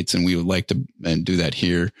states, and we would like to do that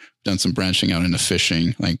here, done some branching out into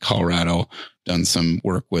fishing, like Colorado, done some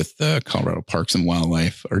work with Colorado Parks and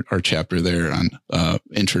Wildlife, our chapter there on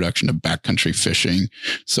introduction to backcountry fishing.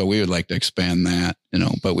 So we would like to expand that,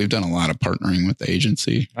 but we've done a lot of partnering with the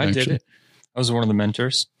agency. I did it. I was one of the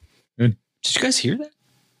mentors. Good. Did you guys hear that?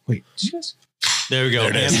 Wait, did you guys? There we go.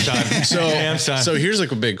 Ham time. time. So here's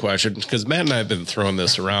like a big question, because Matt and I have been throwing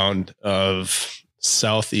this around of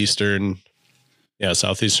southeastern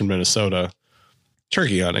Minnesota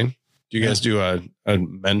turkey hunting. Do you guys do a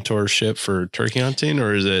mentorship for turkey hunting, or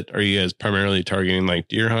are you guys primarily targeting like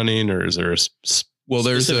deer hunting, or is there a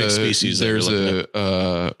specific species? There's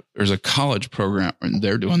a college program, and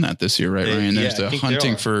they're doing that this year, right, Ryan? There's a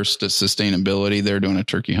Hunting First Sustainability. They're doing a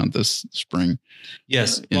turkey hunt this spring.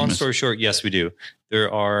 Yes. Long story short, yes, we do.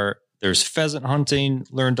 There's pheasant hunting,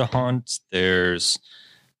 learn to hunt. There's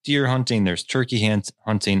deer hunting. There's turkey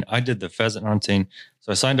hunting. I did the pheasant hunting,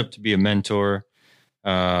 so I signed up to be a mentor.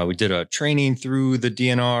 We did a training through the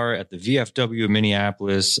DNR at the VFW of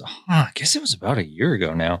Minneapolis. I guess it was about a year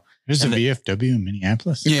ago now. There's a VFW in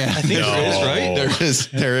Minneapolis? Yeah. I think there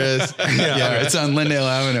is, right? There is. Yeah, it's on Lindale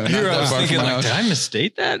Avenue. I was thinking, like, did I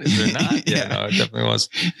misstate that? Is there not? Yeah, no, it definitely was.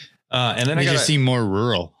 And then I just seem more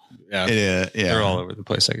rural. Yeah. It is. Yeah. They're all over the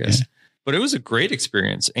place, I guess. Yeah. But it was a great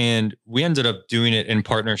experience. And we ended up doing it in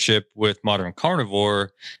partnership with Modern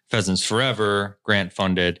Carnivore, Pheasants Forever, grant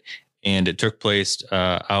funded. And it took place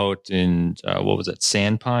out in,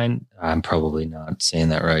 Sandpine? I'm probably not saying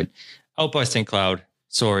that right. Out by St. Cloud.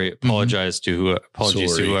 Sorry, apologies to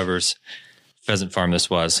whoever's pheasant farm this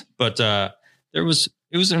was. But it was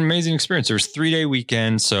an amazing experience. There was 3-day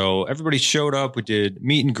weekend. So everybody showed up. We did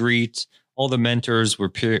meet and greet. All the mentors were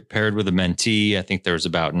paired with a mentee. I think there was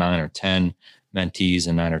about 9 or 10 mentees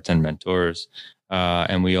and 9 or 10 mentors.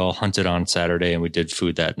 And we all hunted on Saturday, and we did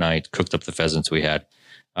food that night, cooked up the pheasants we had.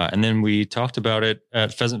 And then we talked about it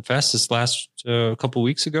at Pheasant Fest this last couple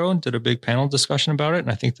weeks ago and did a big panel discussion about it.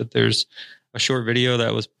 And I think that there's a short video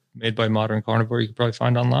that was made by Modern Carnivore you could probably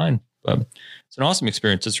find online. But it's an awesome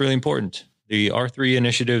experience. It's really important. The R3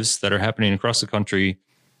 initiatives that are happening across the country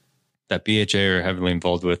that BHA are heavily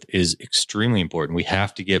involved with is extremely important. We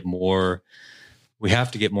have to get more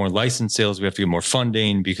license sales. We have to get more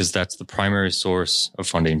funding, because that's the primary source of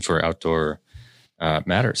funding for outdoor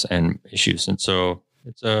matters and issues. And so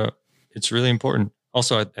it's really important.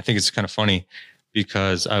 Also, I think it's kind of funny,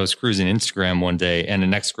 because I was cruising Instagram one day, and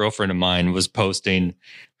an ex-girlfriend of mine was posting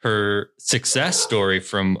her success story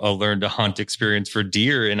from a learn to hunt experience for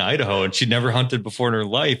deer in Idaho. And she'd never hunted before in her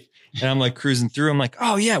life. And I'm like cruising through. I'm like,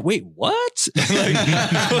 oh yeah, wait, what?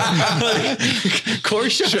 Corey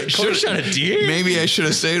shot a deer? Maybe I should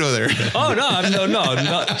have stayed with her. Oh no.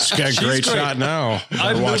 She's got a great shot now.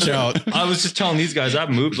 Watch out. I was just telling these guys,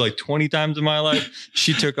 I've moved like 20 times in my life.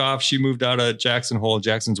 She took off. She moved out of Jackson Hole.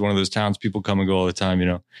 Jackson's one of those towns people come and go all the time,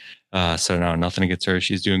 So no, nothing against her.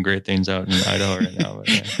 She's doing great things out in Idaho right now. But,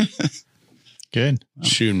 yeah. Good.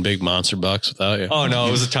 Shooting big monster bucks without you. Oh no,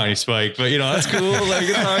 it was a tiny spike, but that's cool. Like,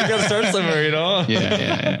 I got to start somewhere,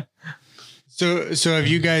 Yeah. So have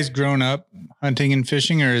you guys grown up hunting and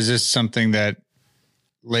fishing, or is this something that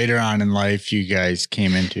later on in life you guys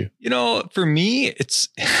came into? For me,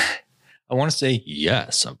 I want to say,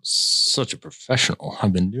 yes, I'm such a professional.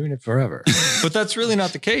 I've been doing it forever, but that's really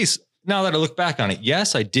not the case. Now that I look back on it,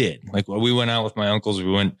 yes, I did. Like, when we went out with my uncles, we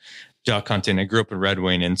went duck hunting. I grew up in Red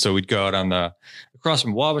Wing, and so we'd go out across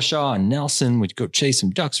from Wabasha and Nelson. We'd go chase some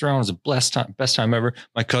ducks around. It was the best time ever.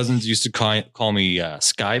 My cousins used to call me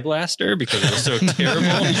Sky Blaster, because I was so terrible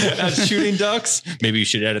at shooting ducks. Maybe you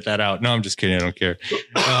should edit that out. No, I'm just kidding. I don't care.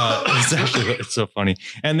 It's so funny.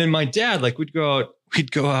 And then my dad, we'd go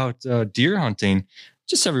out deer hunting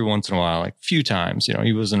just every once in a while, like a few times.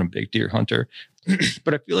 He wasn't a big deer hunter,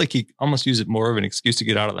 but I feel like he almost used it more of an excuse to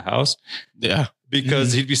get out of the house. Yeah.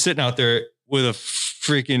 Because he'd be sitting out there with a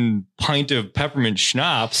freaking pint of peppermint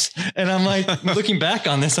schnapps. And I'm like, looking back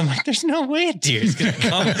on this, I'm like, there's no way a deer's going to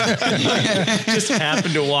come. Just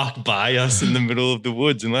happen to walk by us in the middle of the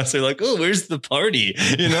woods, unless they're like, oh, where's the party?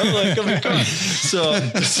 So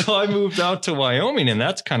I moved out to Wyoming, and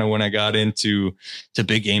that's kind of when I got into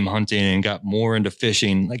big game hunting and got more into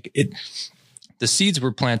fishing. The seeds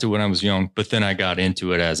were planted when I was young, but then I got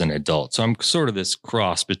into it as an adult. So I'm sort of this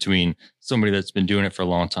cross between somebody that's been doing it for a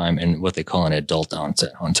long time and what they call an adult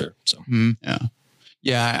onset hunter. So,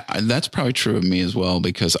 yeah, that's probably true of me as well,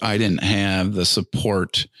 because I didn't have the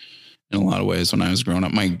support in a lot of ways when I was growing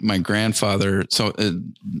up. My grandfather,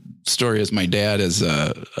 story is my dad is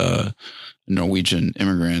a Norwegian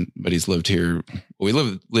immigrant, but he's lived here. We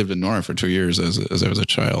lived in Norway for 2 years as I was a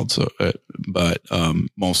child. So,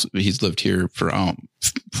 he's lived here for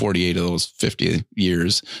 48 of those 50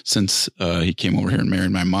 years since he came over here and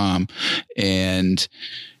married my mom. And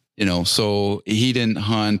so he didn't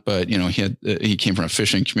hunt, but he came from a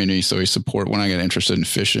fishing community. So when I got interested in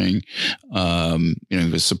fishing,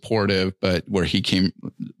 he was supportive, but what he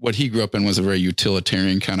grew up in was a very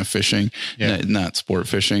utilitarian kind of fishing, not sport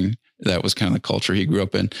fishing. That was kind of the culture he grew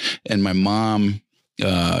up in. And my mom,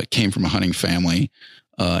 came from a hunting family,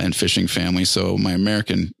 and fishing family. So my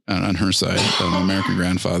American, on her side, my American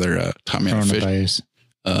grandfather, taught me how to fish.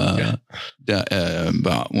 About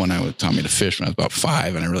when taught me to fish when I was about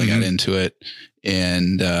 5, and I really got into it.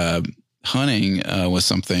 And hunting was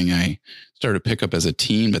something I started to pick up as a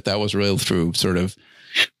teen, but that was really through sort of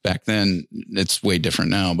back then. It's way different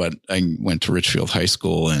now, but I went to Richfield High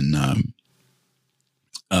School, and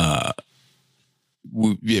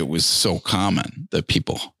it was so common that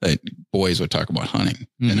boys would talk about hunting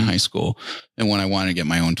in high school. And when I wanted to get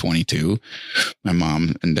my own 22, my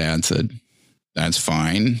mom and dad said, "That's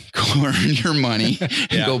fine. Go earn your money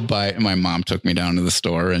and go buy it." And my mom took me down to the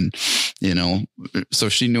store, and, so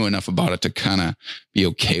she knew enough about it to kind of be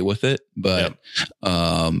okay with it, but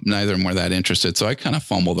neither of them were that interested. So I kind of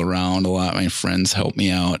fumbled around a lot. My friends helped me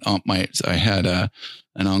out. I had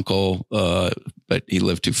an uncle, but he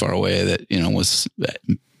lived too far away that, was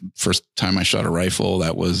first time I shot a rifle.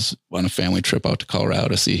 That was on a family trip out to Colorado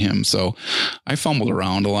to see him. So I fumbled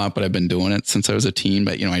around a lot, but I've been doing it since I was a teen.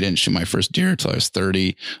 But, I didn't shoot my first deer until I was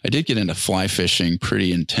 30. I did get into fly fishing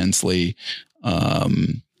pretty intensely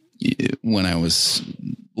when I was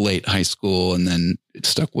late high school, and then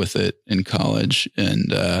stuck with it in college. And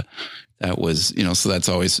that was, so that's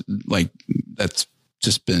always that's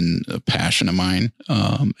just been a passion of mine.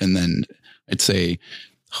 And then I'd say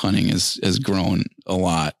hunting has grown a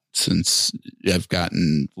lot since I've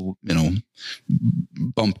gotten,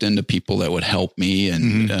 bumped into people that would help me.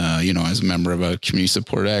 And, as a member of a community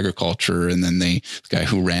supported agriculture, and then the guy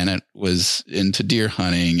who ran it was into deer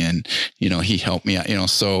hunting, and, he helped me out,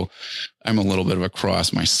 so I'm a little bit of a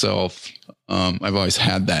cross myself. I've always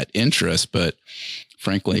had that interest, but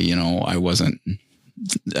frankly,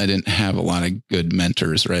 I didn't have a lot of good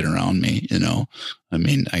mentors right around me.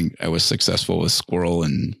 I was successful with squirrel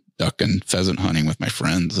and duck and pheasant hunting with my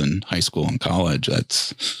friends in high school and college.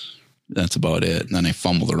 That's about it. And then I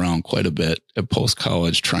fumbled around quite a bit at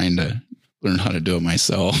post-college trying to learn how to do it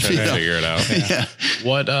myself. Trying to figure it out. Yeah.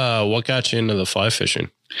 What got you into the fly fishing?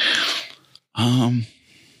 I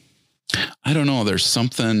don't know. There's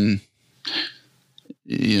something,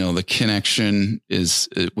 the connection is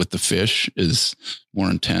with the fish is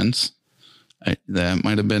more intense. That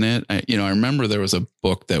might've been it. I remember there was a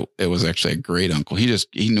book that it was actually a great uncle. He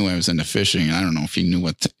knew I was into fishing, and I don't know if he knew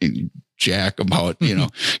what jack about,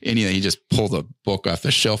 anything. He just pulled a book off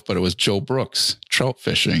the shelf, but it was Joe Brooks, trout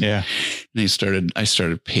fishing. Yeah. And I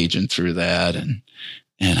started paging through that, and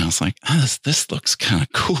I was like, this looks kind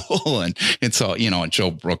of cool. And it's all,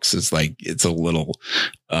 Joe Brooks is it's a little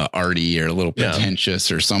arty or a little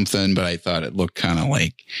pretentious or something, but I thought it looked kind of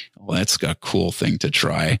like, well, that's a cool thing to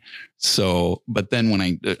try. So, but then when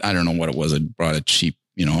I don't know what it was, I brought a cheap,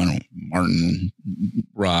 Martin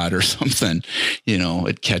rod or something,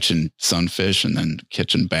 at catching sunfish and then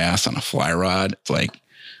catching bass on a fly rod. It's like,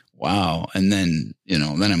 wow. And then,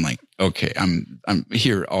 then I'm like, okay, I'm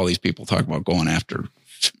hear all these people talk about going after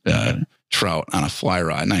trout on a fly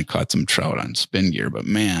rod, and I caught some trout on spin gear, but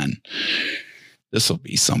man, this will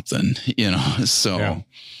be something, so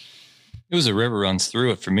it was a river runs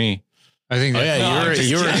through it for me. I think. You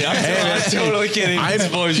were. I'm totally kidding. I am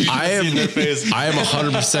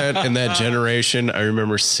 100% in that generation. I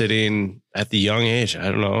remember sitting at the young age. I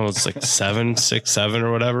don't know. It's like 6, 7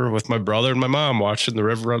 or whatever, with my brother and my mom watching the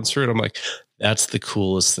river run through. And I'm like, that's the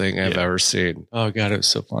coolest thing I've ever seen. Oh God, it was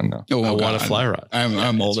so fun though. Oh, I want a fly rod.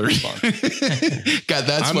 I'm older. God,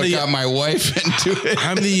 that's what got my wife into it.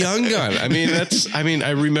 I'm the young gun. I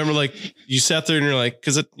remember you sat there and you're like,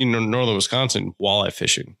 cause northern Wisconsin, walleye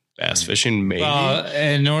fishing, bass fishing, maybe.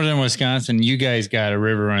 In northern Wisconsin, you guys got a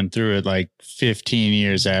river run through it 15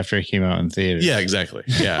 years after it came out in theaters. Yeah, exactly.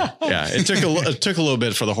 Yeah. It took a little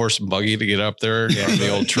bit for the horse and buggy to get up there on the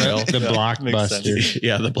old trail. The Blockbuster.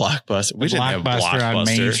 Yeah, the Blockbuster. We didn't have Blockbuster on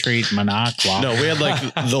Main Street, Minocqua. No, we had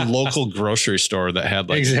the local grocery store that had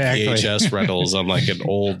VHS rentals on an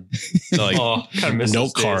old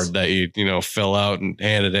note card that you fill out and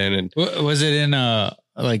hand it in. And was it in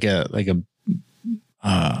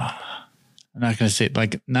I'm not going to say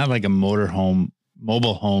not like a mobile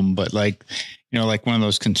home, but like, like one of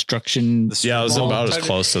those construction. Yeah, I was about as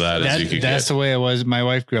close to that as you could That's the way it was. My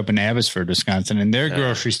wife grew up in Abbotsford, Wisconsin, and their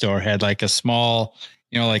grocery store had like a small,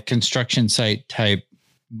 like construction site type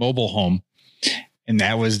mobile home. And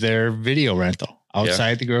that was their video rental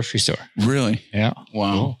outside the grocery store. Really? Yeah.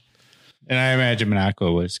 Wow. Cool. And I imagine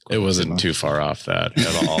Minocqua was. It wasn't too far off that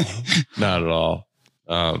at all. Not at all.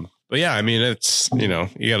 But yeah, I mean, it's, you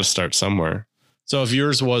got to start somewhere. So if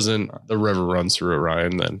yours wasn't the river runs through it,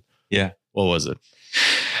 Ryan, then what was it?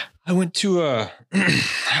 I went to a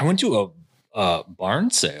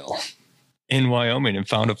barn sale in Wyoming and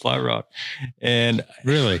found a fly rod. And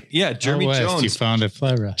really? Yeah. Jeremy Jones. You found a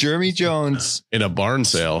fly rod. Jeremy Jones. In a barn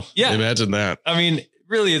sale. Yeah. Imagine that. I mean,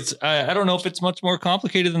 really, it's, I don't know if it's much more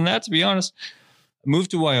complicated than that, to be honest. I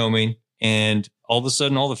moved to Wyoming and all of a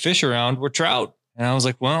sudden all the fish around were trout. And I was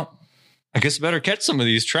like, well, I guess I better catch some of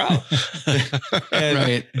these trout.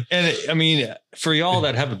 Right. And I mean, for y'all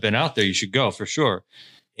that haven't been out there, you should go for sure.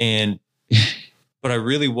 But I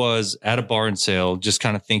really was at a barn sale, just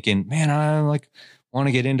kind of thinking, man, I want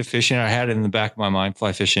to get into fishing. I had it in the back of my mind,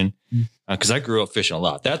 fly fishing, because I grew up fishing a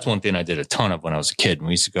lot. That's one thing I did a ton of when I was a kid.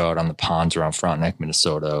 We used to go out on the ponds around Frontenac,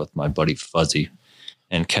 Minnesota with my buddy Fuzzy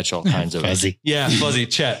and catch all kinds of Fuzzy. Yeah, Fuzzy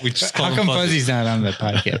Chet. We just call him him Fuzzy. Fuzzy's not on the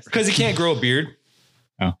podcast? Because he can't grow a beard.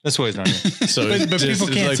 Oh, that's why he's not here. So but people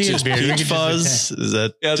can't see his beard. Peach fuzz. Is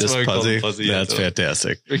that just Fuzzy? Fuzzy? That's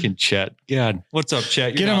fantastic. Freaking Chet. God, what's up,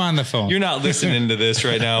 Chet? Get him on the phone. You're not listening to this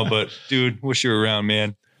right now, but dude, wish you were around,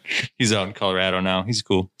 man. He's out in Colorado now. He's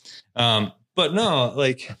cool. But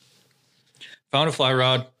no, found a fly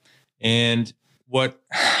rod, and what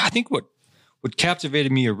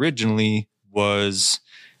captivated me originally was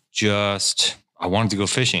just I wanted to go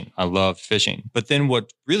fishing. I loved fishing, but then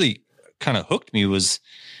what really kind of hooked me was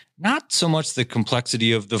not so much the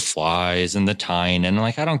complexity of the flies and the tying, and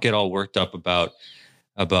I don't get all worked up about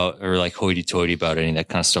or hoity-toity about any of that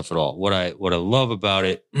kind of stuff at all. What I love about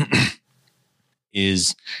it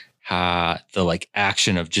is the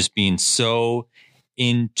action of just being so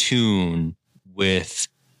in tune with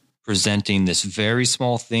presenting this very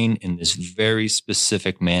small thing in this very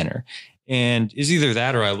specific manner. And is either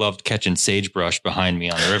that or I loved catching sagebrush behind me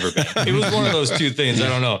on the riverbank. It was one of those two things. I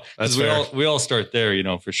don't know. That's we all start there,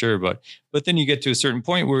 for sure. But then you get to a certain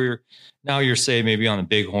point where you're say maybe on the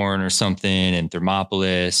Bighorn or something in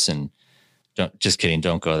Thermopolis, and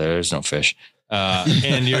don't go there. There's no fish.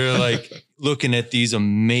 And you're looking at these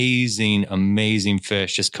amazing, amazing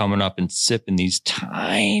fish just coming up and sipping these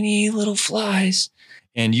tiny little flies.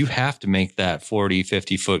 And you have to make that 40,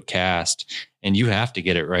 50 foot cast, and you have to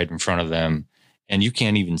get it right in front of them. And you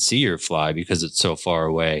can't even see your fly because it's so far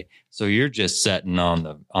away. So you're just setting on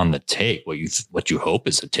the take, what you hope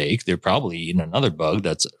is a take. They're probably eating another bug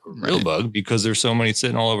that's a real bug because there's so many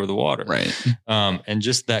sitting all over the water. Right. And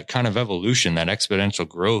just that kind of evolution, that exponential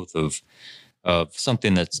growth of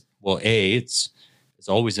something that's, it's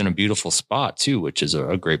always in a beautiful spot too, which is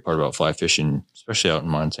a great part about fly fishing, especially out in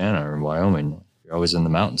Montana or in Wyoming. You're always in the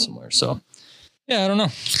mountains somewhere. So yeah, I don't know.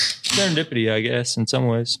 Serendipity, I guess, in some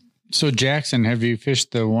ways. So Jackson, have you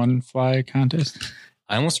fished the one fly contest?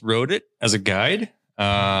 I almost rode it as a guide,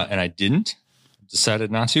 and I didn't.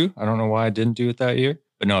 Decided not to. I don't know why I didn't do it that year,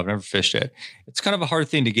 but no, I've never fished it. It's kind of a hard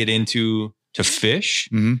thing to get into to fish.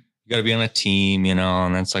 Mm-hmm. You got to be on a team, and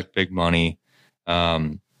that's big money.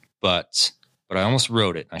 But I almost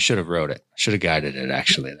rode it. I should have rode it. I should have guided it.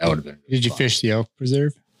 Actually, that would have been. Really Did you fun. fish the elk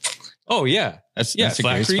preserve? Oh yeah, that's a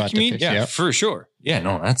Flat great Creek. spot You mean? to fish. Yeah, for sure. Yeah,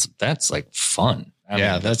 no, that's fun.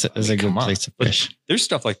 That's a good place to fish. But there's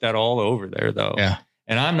stuff like that all over there, though. Yeah,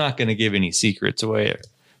 and I'm not going to give any secrets away.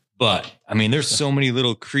 But I mean, there's so many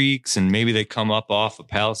little creeks, and maybe they come up off a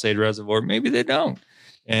Palisade Reservoir, maybe they don't.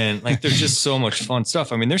 And there's just so much fun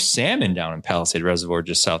stuff. I mean, there's salmon down in Palisade Reservoir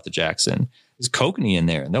just south of Jackson. There's kokanee in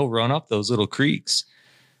there, and they'll run up those little creeks.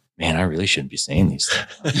 Man, I really shouldn't be saying these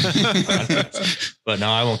things. But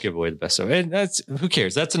no, I won't give away the best of it. That's who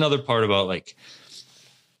cares. That's another part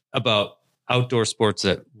about outdoor sports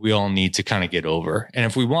that we all need to kind of get over. And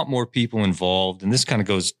if we want more people involved, and this kind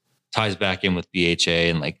of ties back in with BHA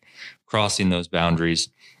and crossing those boundaries.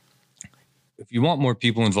 If you want more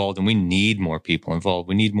people involved, and we need more people involved,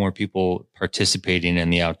 we need more people participating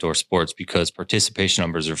in the outdoor sports because participation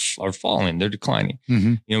numbers are falling. They're declining.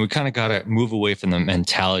 Mm-hmm. We kind of got to move away from the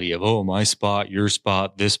mentality of, oh, my spot, your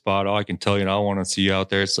spot, this spot. Oh, I can tell you, I want to see you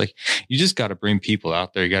out there. It's you just got to bring people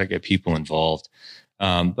out there. You got to get people involved.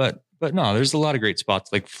 But no, there's a lot of great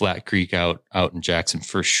spots like Flat Creek out in Jackson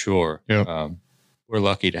for sure. Yep. We're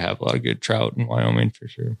lucky to have a lot of good trout in Wyoming for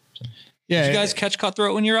sure. So. Yeah. Did you guys catch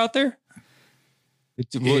cutthroat when you're out there?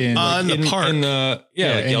 It's In the park. In the,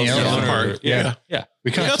 like in Yellowstone Park. Yeah. we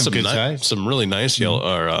We got some good some size. some really nice yellow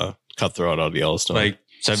or cutthroat out of Yellowstone. Like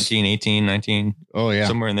 17, 18, 19, Oh yeah,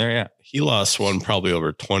 somewhere in there. Yeah. he lost one probably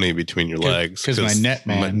over 20 between your legs because my net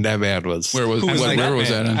man. net man was Where was Who was what, like where that was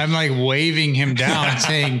man? that? I'm like waving him down,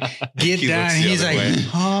 saying, "Get He down." looks the He's other like, way.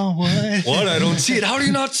 "Oh, what? What? I don't see it. How do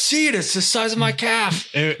you not see it? It's the size of my calf.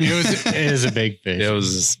 It was a big fish. it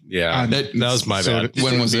was That- that was my so bad.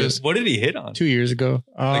 When was this? What did he hit on? 2 years ago.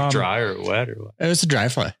 Like dry or wet or what? It was a dry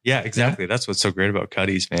fly. Yeah, exactly. That's what's so great about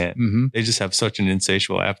cutties, man. Mm-hmm. They just have such an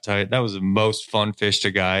insatiable appetite. That was the most fun fish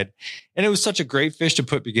to guide. And it was such a great fish to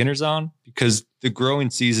put beginners on because the growing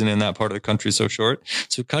season in that part of the country is so short.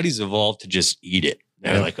 So cutties evolved to just eat it.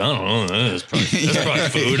 They're like, I don't know, that's probably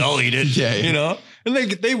food. I'll eat it. Yeah. You know? And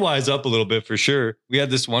they wise up a little bit for sure. We had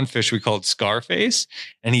this one fish we called Scarface,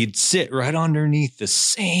 and he'd sit right underneath the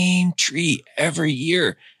same tree every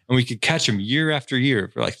year. And we could catch him year after year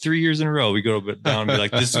for like 3 years in a row. We go down and be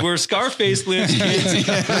like, this is where Scarface lives, kids.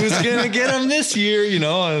 Who's going to get him this year? You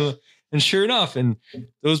know? And sure enough, and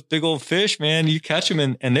those big old fish, man, you catch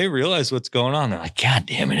them and they realize what's going on. They're like, God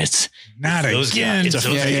damn it, it's Not those again. guys. It's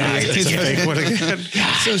those guys. It's a It's fake one again.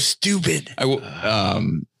 So stupid.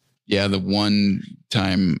 The one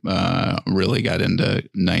time really got into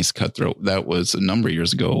nice cutthroat. That was a number of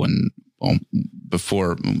years ago when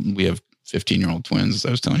before we have 15-year-old twins, as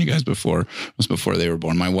I was telling you guys before, it was before they were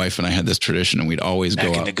born. My wife and I had this tradition, and we'd always Back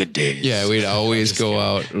go in out. the good days. Yeah, we'd always go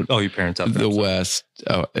out Oh, your parents out the there. west,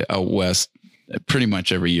 out west, pretty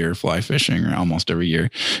much every year, fly fishing, or almost every year.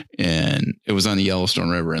 And it was on the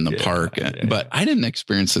Yellowstone River in the park. But I didn't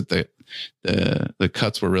experience that the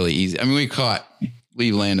cuts were really easy. I mean,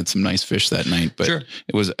 we landed some nice fish that night, but Sure.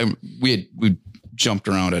 it was we jumped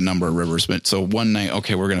around a number of rivers. But so one night,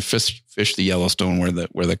 okay, we're gonna fish the Yellowstone where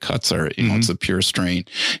the cuts are. You know, it's a pure strain,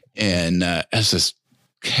 and it's this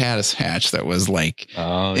caddis hatch that was like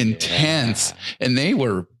intense, and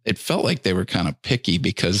it felt like they were kind of picky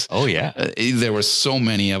because there were so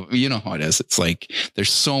many of, you know how it is. It's like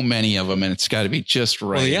there's so many of them, and it's got to be just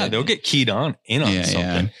right. Well, yeah, they'll get keyed in on something.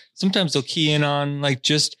 Yeah. Sometimes they'll key in on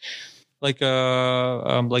like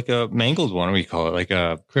a mangled one. What do you call it? Like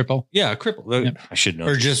a Cripple. a cripple. Yep. I should know.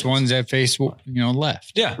 Or just ones that face,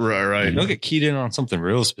 left. Yeah, Right. they'll get keyed in on something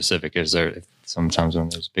real specific. Is there sometimes when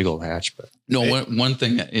there's big old hatch? But No, one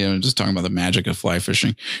thing that, just talking about the magic of fly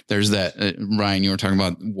fishing. There's that Ryan, you were talking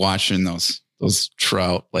about watching those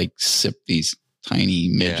trout like sip these tiny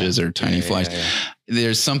midges or tiny flies. Yeah.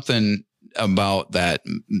 There's something about that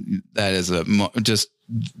is just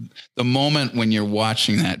the moment when you're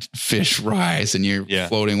watching that fish rise and you're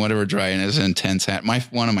floating whatever dry, and it's an intense hatch.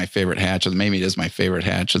 One of my favorite hatches, maybe it is my favorite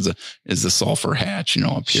hatch, is the sulfur hatch,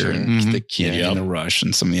 up here in the Kitty and the Rush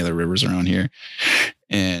and some of the other rivers around here.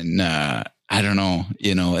 And I don't know,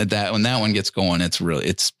 that when that one gets going,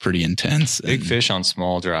 it's pretty intense. Big fish on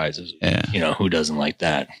small dries is, who doesn't like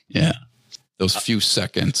that? Yeah. Those few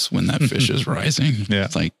seconds when that fish is rising,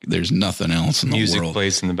 it's like there's nothing else in the world. Music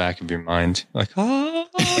plays in the back of your mind, like,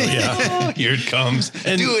 here it comes.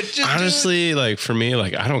 And honestly, like for me,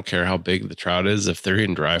 like I don't care how big the trout is if they're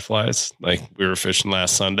eating dry flies. Like we were fishing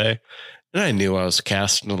last Sunday, and I knew I was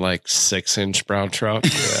casting a 6-inch brown trout.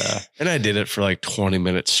 And I did it for 20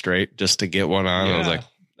 minutes straight just to get one on. I was like,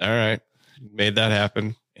 all right, made that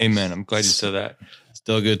happen. Amen. I'm glad you said that.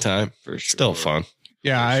 Still a good time. For sure. Still fun.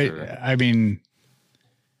 Yeah, I mean,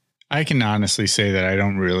 I can honestly say that I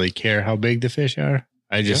don't really care how big the fish are.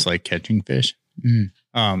 I just like catching fish.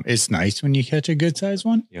 It's nice when you catch a good sized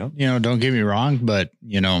one. Yeah. Don't get me wrong, but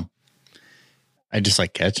I just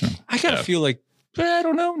like catching them. I gotta feel like, I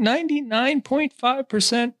don't know,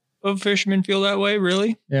 99.5% of fishermen feel that way.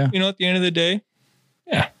 Really? Yeah. At the end of the day.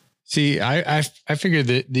 Yeah. See, I figured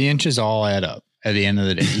that the inches all add up. At the end of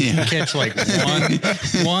the day, you can catch one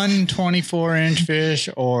 24-inch fish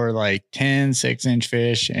or 10 6-inch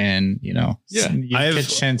fish, and you catch 10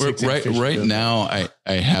 6-inch fish. Right now,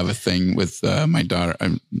 I have a thing with my daughter,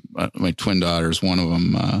 my twin daughters. One of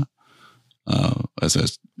them, as I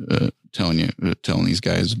was telling these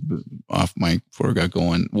guys off mic before I got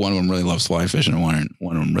going, one of them really loves fly fishing, and one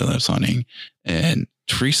of them really loves hunting. And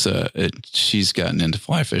Teresa, she's gotten into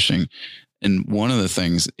fly fishing. And one of the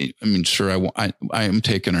things, I mean, sure, I am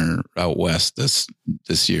taking her out west this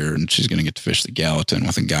year, and she's going to get to fish the Gallatin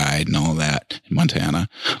with a guide and all that in Montana.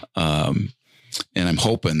 And I'm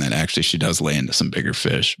hoping that actually she does lay into some bigger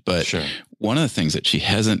fish. But one of the things that she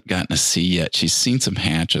hasn't gotten to see yet, she's seen some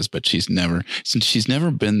hatches, but she's never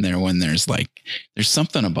been there when there's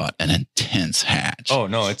something about an intense hatch. Oh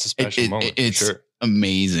no, it's a special moment. It's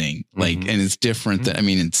amazing. And it's different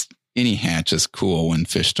than, any hatch is cool when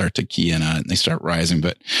fish start to key in on it and they start rising.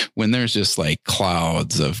 But when there's just like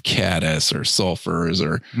clouds of caddis or sulfurs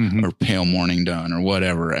or pale morning dawn or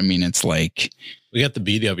whatever, I mean, it's like, we got the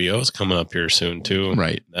BWOs coming up here soon too.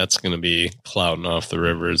 Right. That's going to be clouding off the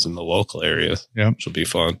rivers in the local areas. Yeah. Which will be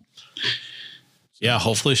fun. Yeah.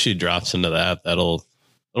 Hopefully she drops into that. It'll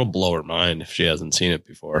blow her mind if she hasn't seen it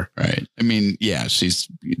before. right. I mean, yeah, she's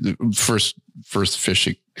the first fish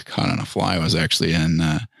she caught on a fly was actually in,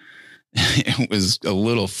 it was a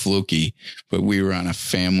little fluky, but we were on a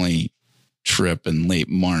family trip in late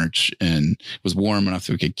March and it was warm enough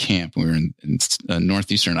that we could camp. We were in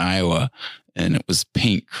northeastern Iowa and it was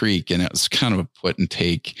Paint Creek and it was kind of a put and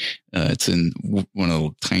take. It's in one of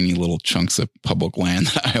the tiny little chunks of public land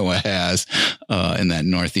that Iowa has in that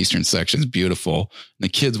northeastern section. It's beautiful. And the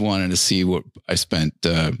kids wanted to see what I spent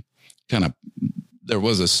there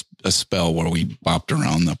was a spell where we bopped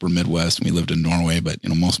around the upper Midwest and we lived in Norway, but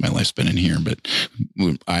most of my life's been in here, but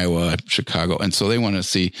Iowa, Chicago. And so they wanted to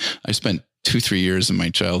see, I spent 2-3 years of my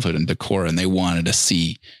childhood in Decorah and they wanted to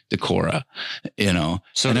see Decorah,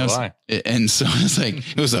 So do I. And so it's like,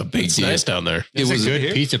 it was a big deal. Nice down there. It was a good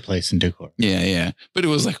here? pizza place in Decorah. Yeah. But it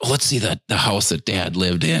was like, let's see the house that Dad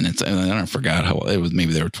lived in. And I forgot how it was.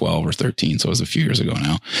 Maybe they were 12 or 13. So it was a few years ago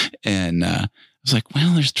now. And, I was like,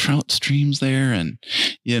 well, there's trout streams there. And,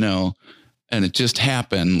 and it just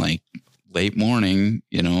happened like late morning,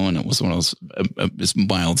 and it was one of those, this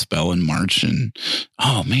mild spell in March. And,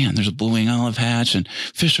 oh man, there's a blue wing olive hatch and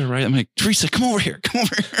fish are right. I'm like, Teresa, come over here.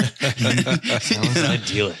 Sounds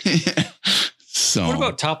idyllic. Yeah. So What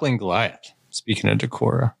about toppling Goliath? Speaking of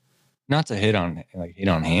Decorah, not to hit on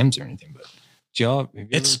hams or anything, but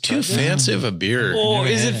It's too fancy of a beer. Oh,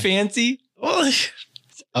 is it fancy? Well,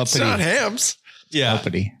 it's not hams. Yeah,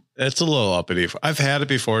 Uppity. It's a little uppity. I've had it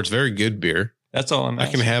before. It's very good beer. that's all I'm I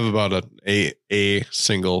can asking. have about a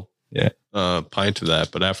single pint of that,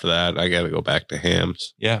 but after that, I got to go back to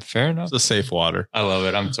hams. Yeah, fair enough. It's a safe water. I love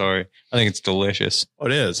it. I'm sorry. I think it's delicious. Oh,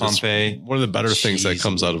 it is. Pompeii. It's one of the better things that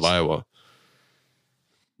comes out of Iowa.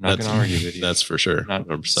 Not going to argue with you. That's for sure. Not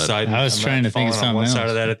 100%. I was trying to think of falling on something one else. side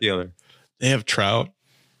of that at the other. They have trout.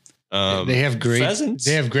 They have great pheasants.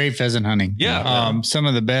 They have great pheasant hunting. Yeah. Some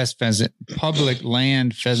of the best public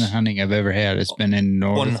land pheasant hunting I've ever had. It's been in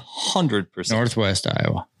 100%. northwest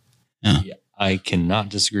Iowa. Yeah, I cannot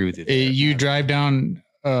disagree with you. there. You drive down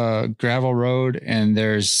gravel road and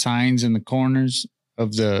there's signs in the corners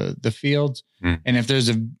of the fields. And if there's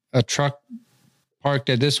a truck parked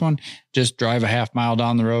at this one, just drive a half mile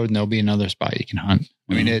down the road and there'll be another spot you can hunt.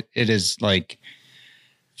 I mean, it is like,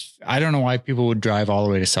 I don't know why people would drive all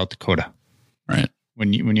the way to South Dakota. Right.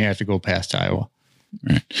 When you have to go past Iowa.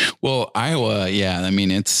 Right. Well, Iowa, yeah. I mean,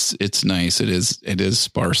 it's nice. It is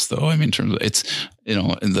sparse though. I mean, in terms of it's,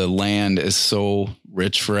 the land is so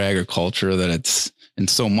rich for agriculture that and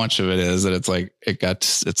so much of it is that it's like,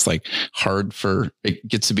 it's like hard it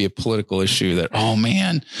gets to be a political issue that, oh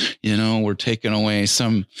man, we're taking away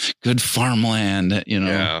some good farmland,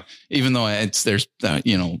 even though there's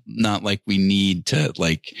not like we need to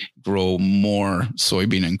like grow more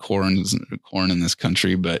soybean and corn in this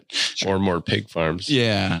country, but or more pig farms.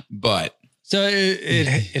 Yeah. But So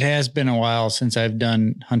it has been a while since I've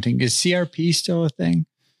done hunting. Is CRP still a thing?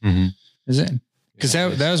 Mm-hmm. Is it? Because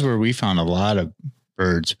that was where we found a lot of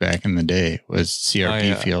birds back in the day, was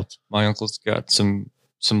CRP fields. My uncle's got some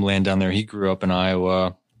land down there. He grew up in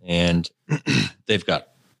Iowa, and they've got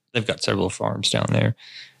several farms down there,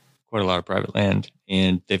 quite a lot of private land,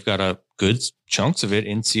 and they've got a good chunks of it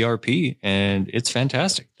in CRP, and it's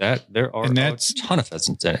fantastic. That there are a ton of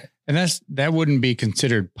pheasants in it. And that wouldn't be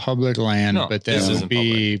considered public land, but that would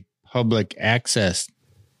be public access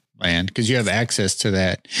land because you have access to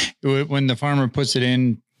that. When the farmer puts it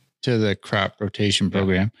in to the crop rotation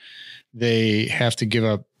program, they have to give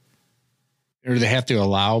up, or they have to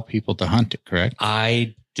allow people to hunt it, correct?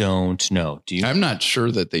 I don't know. Do you? I'm not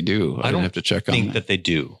sure that they do. I don't have to check on think that they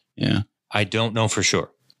do. Yeah. I don't know for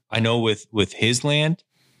sure. I know with his land,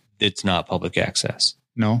 it's not public access.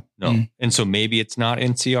 No. And so maybe it's not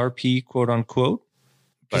in CRP, quote unquote,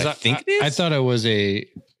 but I think it is. I thought it was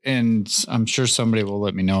and I'm sure somebody will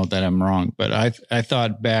let me know that I'm wrong, but I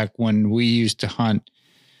thought back when we used to hunt,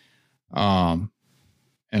 and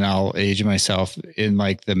I'll age myself, in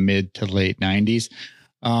like the mid to late 90s,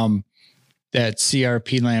 that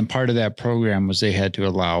CRP land, part of that program was they had to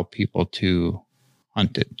allow people to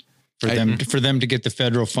hunt it for them to get the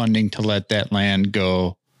federal funding to let that land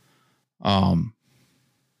go.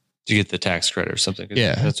 To get the tax credit or something.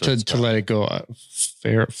 Yeah. To let it go.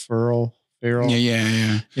 Feral.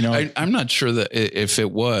 Yeah. I'm not sure that if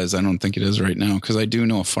it was, I don't think it is right now. Cause I do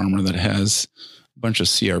know a farmer that has bunch of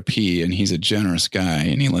CRP, and he's a generous guy,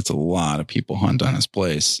 and he lets a lot of people hunt on his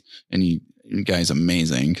place. And the guy's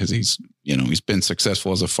amazing because he's been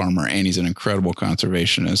successful as a farmer, and he's an incredible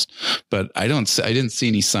conservationist. But I didn't see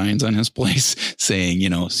any signs on his place saying,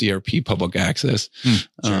 CRP public access.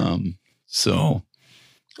 Sure. So,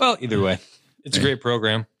 well, either way, it's a great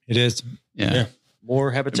program. It is. Yeah.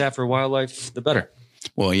 More habitat for wildlife, the better.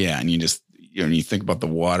 Well, yeah. And you think about the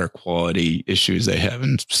water quality issues they have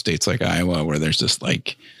in states like Iowa, where there's just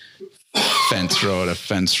like fence row to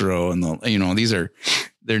fence row. And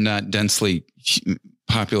they're not densely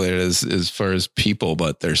populated as far as people,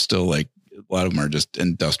 but they're still like, a lot of them are just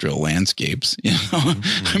industrial landscapes,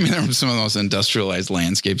 I mean, they're some of the most industrialized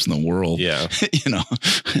landscapes in the world,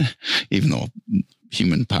 even though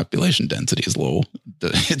human population density is low,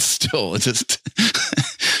 it's still just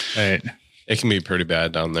right. It can be pretty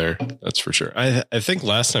bad down there. That's for sure. I think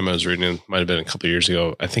last time I was reading, it might've been a couple of years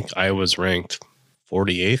ago. I think I was ranked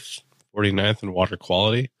 48th, 49th in water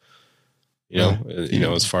quality,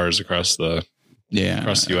 as far as across the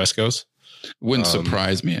US goes. Wouldn't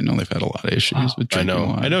surprise me. I know they've had a lot of issues with drinking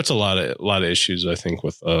water. I know it's a lot of issues, I think,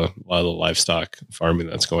 with a lot of the livestock farming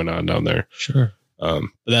that's going on down there. Sure. But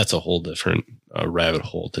that's a whole different rabbit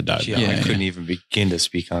hole to dive down. I couldn't even begin to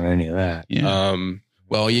speak on any of that. Yeah.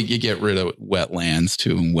 Well, you get rid of wetlands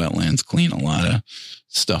too, and wetlands clean a lot of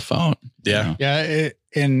stuff out. Yeah. Yeah.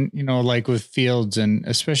 And, like with fields, and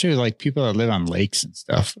especially like people that live on lakes and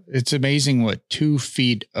stuff, it's amazing what 2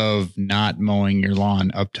 feet of not mowing your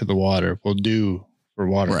lawn up to the water will do for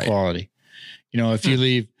water quality. If you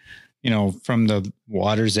leave, from the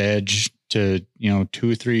water's edge to,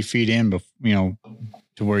 2 or 3 feet in,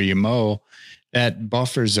 to where you mow, that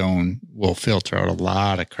buffer zone will filter out a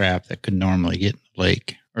lot of crap that could normally get in the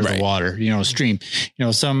lake or the water, stream.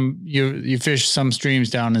 You fish some streams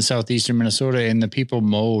down in southeastern Minnesota, and the people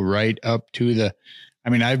mow right up to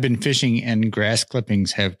I've been fishing and grass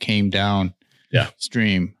clippings have came down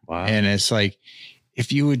stream. Wow. And it's like,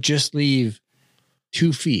 if you would just leave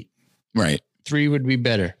 2 feet, 3 would be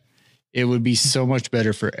better. It would be so much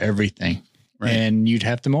better for everything. Right. And you'd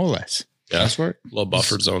have to mow less. Yeah. That's work. Little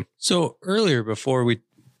buffer zone. So earlier, before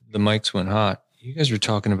the mics went hot, you guys were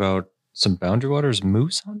talking about some Boundary Waters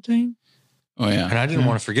moose hunting. Oh yeah. And I didn't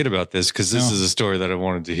want to forget about this because this is a story that I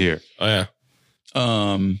wanted to hear. Oh yeah.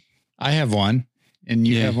 I have one, and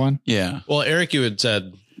you have one. Yeah. Well, Eric, you had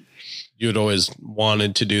said you had always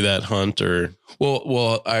wanted to do that hunt, or well,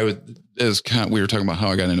 we were talking about how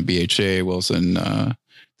I got into BHA, Wilson. I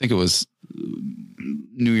think it was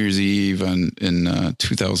New Year's Eve in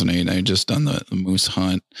 2008. I had just done the moose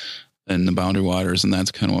hunt in the Boundary Waters, and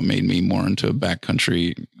that's kind of what made me more into a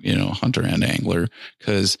backcountry, hunter and angler,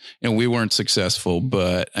 because we weren't successful,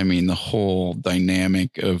 but I mean the whole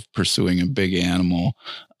dynamic of pursuing a big animal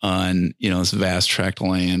on this vast tract of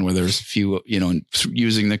land where there's few,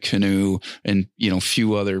 using the canoe and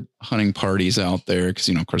few other hunting parties out there, because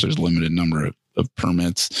of course there's a limited number of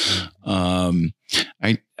permits. We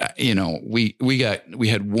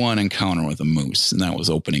had one encounter with a moose, and that was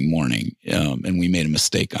opening morning. And we made a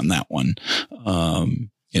mistake on that one.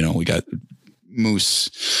 We got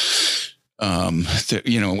moose,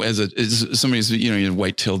 as somebody's, you're a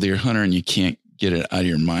white-tailed deer hunter, and you can't get it out of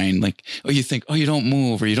your mind. Like, you think, you don't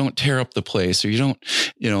move, or you don't tear up the place, or you don't,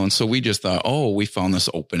 and so we just thought, we found this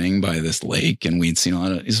opening by this lake, and we'd seen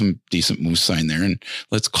some decent moose sign there, and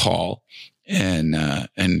let's call. And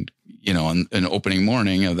an opening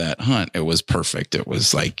morning of that hunt, it was perfect. It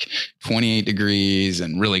was like 28 degrees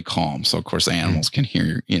and really calm. So of course the animals can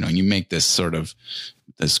hear, you make this sort of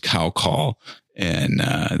this cow call, and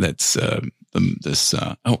that's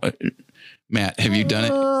Matt, have you done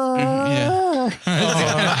it? Yeah.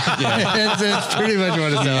 That's pretty much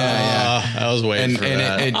what it's yeah. I was waiting for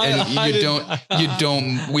that. And you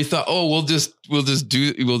don't, we thought,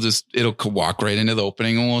 it'll walk right into the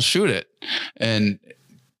opening and we'll shoot it. And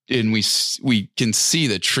we can see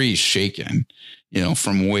the trees shaking,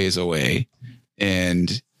 from ways away.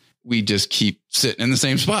 And we just keep sitting in the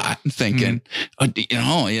same spot thinking, you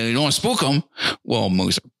don't want to spook them. Well,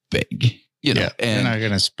 moose are big. And they're not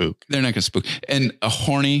going to spook. They're not going to spook. And a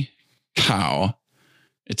horny cow,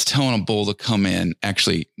 it's telling a bull to come in,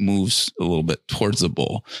 actually moves a little bit towards the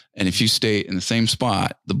bull. And if you stay in the same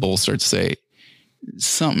spot, the bull starts to say,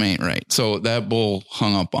 something ain't right. So that bull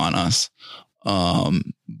hung up on us.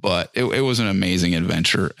 But it was an amazing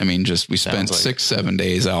adventure. I mean, we spent 6-7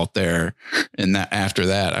 days out there. And after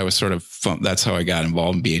that, I was sort of that's how I got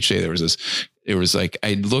involved in BHA.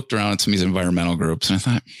 I looked around at some of these environmental groups, and I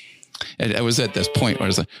thought, I was at this point where I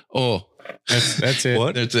was like, that's it.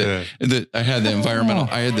 What? That's it. I had the environmental.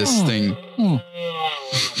 I had this thing.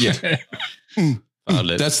 Yeah.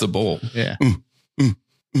 Found it. That's the bowl. Yeah.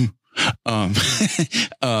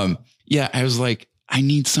 Yeah, I was like, I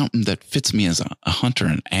need something that fits me as a hunter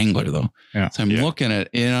and angler, though. Yeah. So I'm looking at,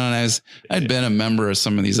 and I'd been a member of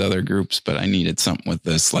some of these other groups, but I needed something with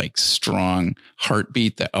this like strong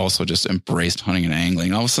heartbeat that also just embraced hunting and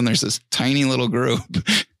angling. All of a sudden, there's this tiny little group,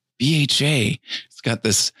 BHA. It's got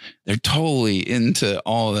this. They're totally into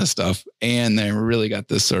all of this stuff, and they really got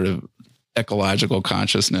this sort of ecological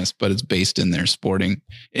consciousness, but it's based in their sporting.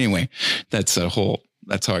 Anyway, that's how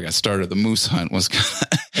I got started. The moose hunt was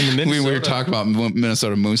we were talking about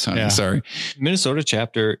Minnesota moose hunting. Yeah. Sorry. Minnesota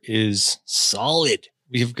chapter is solid.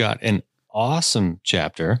 We've got an awesome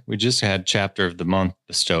chapter. We just had chapter of the month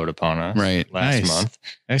bestowed upon us last month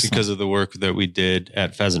because of the work that we did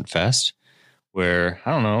at Pheasant Fest, where,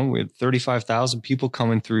 I don't know, we had 35,000 people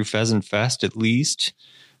coming through Pheasant Fest at least.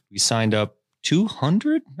 We signed up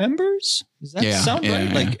 200 members. Does that sound right?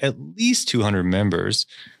 Yeah. Like at least 200 members,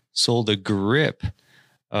 sold a grip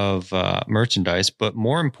of merchandise, but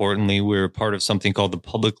more importantly, we were part of something called the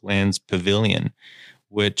Public Lands Pavilion,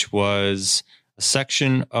 which was a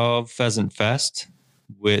section of Pheasant Fest,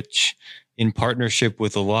 which in partnership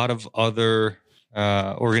with a lot of other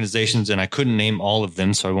organizations, and I couldn't name all of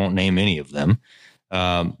them, so I won't name any of them.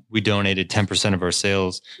 We donated 10% of our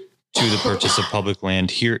sales to the purchase of public land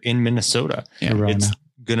here in Minnesota. Yeah, it's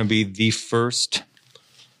going to be the first.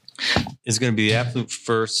 Is going to be the absolute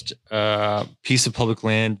first piece of public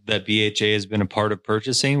land that BHA has been a part of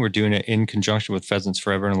purchasing. We're doing it in conjunction with Pheasants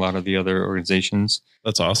Forever and a lot of the other organizations.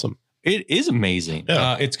 That's awesome. It is amazing.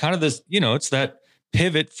 Yeah. It's kind of this, it's that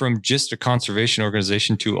pivot from just a conservation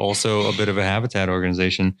organization to also a bit of a habitat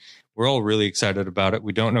organization. We're all really excited about it.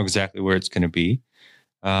 We don't know exactly where it's going to be.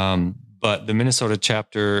 But the Minnesota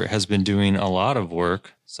chapter has been doing a lot of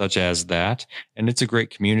work such as that. And it's a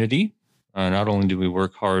great community. Not only do we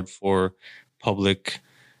work hard for public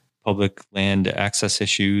land access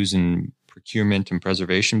issues and procurement and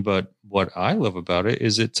preservation, but what I love about it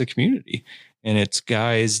is it's a community and it's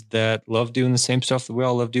guys that love doing the same stuff that we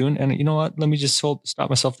all love doing. And you know what? Let me just stop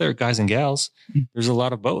myself there. Guys and gals, there's a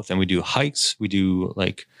lot of both. And we do hikes. We do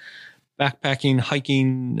like backpacking,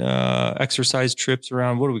 hiking, exercise trips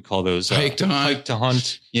around. What do we call those? Hike to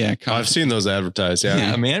hunt. Yeah. I've seen those advertised.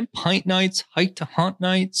 Yeah, man. Pint nights, hike to hunt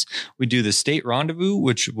nights. We do the State Rendezvous,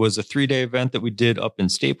 which was a 3-day event that we did up in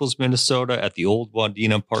Staples, Minnesota at the old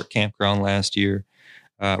Wadena Park Campground last year.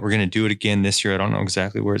 We're going to do it again this year. I don't know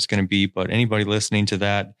exactly where it's going to be, but anybody listening to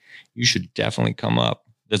that, you should definitely come up.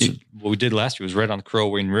 That's what we did last year. It was right on the Crow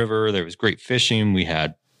Wing River. There was great fishing. We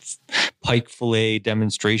had pike fillet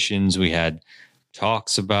demonstrations. We had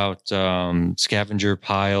talks about scavenger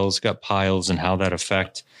piles, gut piles, and how that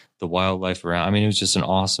affect the wildlife around. I mean, it was just an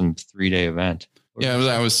awesome 3-day event. Yeah,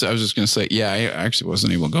 I was just going to say, yeah, I actually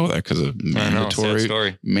wasn't able to go there because of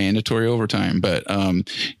mandatory overtime. But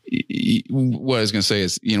what I was going to say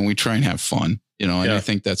is, we try and have fun. And I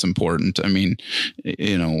think that's important. I mean,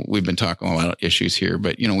 we've been talking a lot of issues here,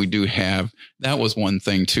 but, we do have, that was one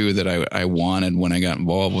thing too, that I wanted when I got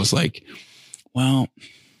involved was like, well,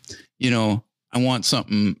 I want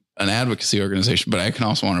something, an advocacy organization, but I can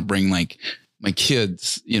also want to bring like my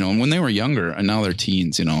kids, and when they were younger and now they're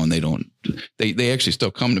teens, and they actually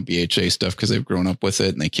still come to BHA stuff because they've grown up with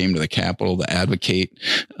it and they came to the Capitol to advocate,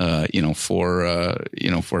 for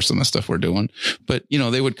some of the stuff we're doing. But,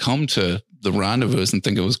 they would come to the rendezvous and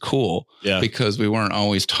think it was cool because we weren't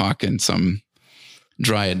always talking some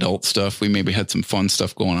dry adult stuff. We maybe had some fun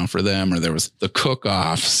stuff going on for them, or there was the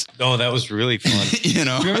cook-offs. Oh, that was really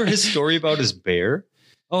fun. Remember his story about his bear?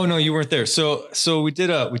 Oh no, you weren't there. So we did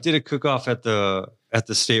a cook-off at the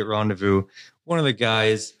State Rendezvous. One of the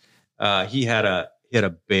guys, he had a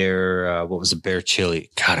bear. What was a bear chili?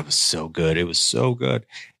 God, it was so good. It was so good.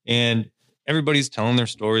 And everybody's telling their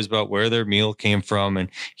stories about where their meal came from. And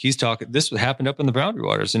he's talking, this happened up in the Boundary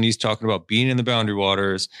Waters, and he's talking about being in the Boundary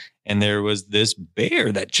Waters. And there was this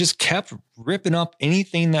bear that just kept ripping up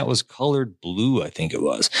anything that was colored blue, I think it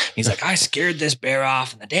was. He's like, I scared this bear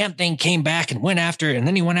off and the damn thing came back and went after it. And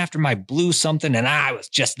then he went after my blue something. And that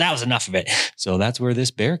was enough of it. So that's where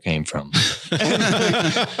this bear came from. and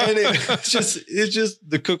it's just,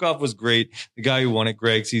 the cook-off was great. The guy who won it,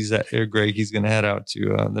 Greg, he's going to head out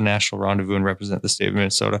to the National Rendezvous and represent the state of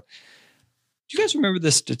Minnesota. Do you guys remember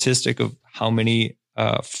the statistic of how many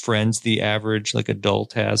friends the average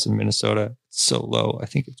adult has in Minnesota? It's so low. I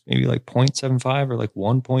think it's maybe 0.75 or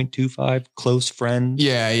 1.25 close friends.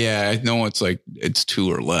 Yeah. I know it's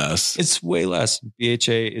 2 or less. It's way less.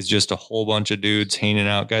 BHA is just a whole bunch of dudes hanging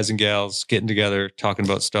out, guys and gals getting together, talking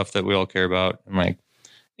about stuff that we all care about, and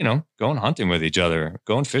going hunting with each other,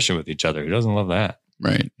 going fishing with each other. Who doesn't love that?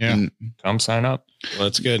 Right. Yeah. And Come sign up. Well,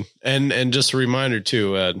 that's good. And just a reminder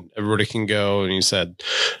too, everybody can go, and you said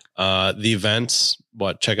the events,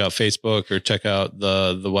 check out Facebook or check out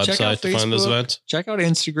the website to find those events. Check out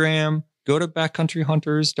Instagram. Go to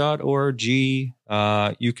backcountryhunters.org.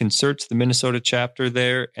 You can search the Minnesota chapter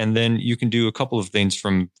there, and then you can do a couple of things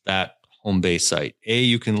from that home base site.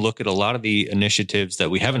 You can look at a lot of the initiatives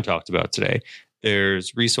that we haven't talked about today.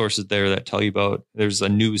 There's resources there that tell you about, there's a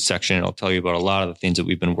news section. It'll tell you about a lot of the things that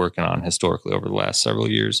we've been working on historically over the last several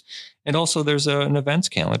years. And also there's an events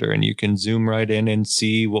calendar, and you can zoom right in and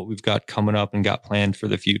see what we've got coming up and got planned for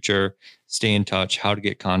the future. Stay in touch, how to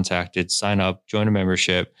get contacted, sign up, join a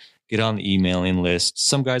membership, get on the emailing list.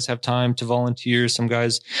 Some guys have time to volunteer. Some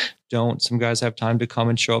guys don't. Some guys have time to come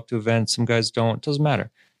and show up to events. Some guys don't. It doesn't matter.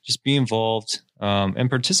 Just be involved and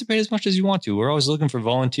participate as much as you want to. We're always looking for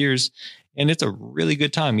volunteers, and it's a really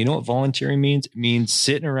good time. You know what volunteering means? It means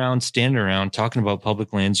sitting around, standing around, talking about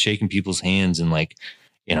public lands, shaking people's hands, and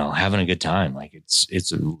having a good time.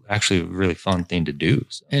 It's actually a really fun thing to do.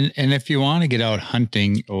 So. And if you want to get out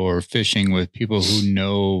hunting or fishing with people who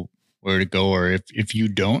know where to go, or if you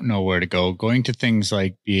don't know where to go, going to things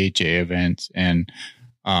like BHA events and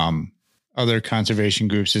other conservation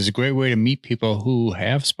groups is a great way to meet people who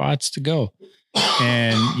have spots to go.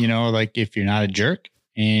 And, if you're not a jerk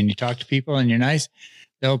and you talk to people and you're nice,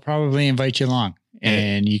 they'll probably invite you along,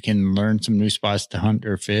 and you can learn some new spots to hunt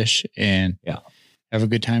or fish and have a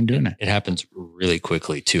good time doing it. It happens really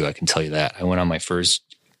quickly too. I can tell you that. I went on my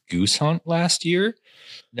first goose hunt last year.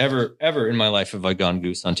 Never, ever in my life have I gone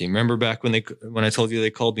goose hunting. Remember back when I told you they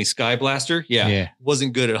called me Sky Blaster? Yeah.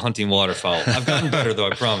 Wasn't good at hunting waterfowl. I've gotten better though,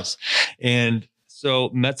 I promise. And so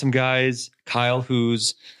met some guys, Kyle,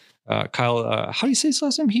 who's how do you say his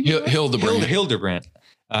last name? Hildebrandt. Hildebrandt.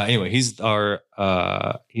 Anyway, he's our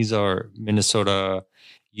Minnesota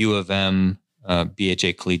U of M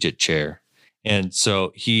BHA collegiate chair. And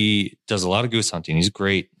so he does a lot of goose hunting. He's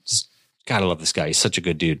great. Just gotta love this guy. He's such a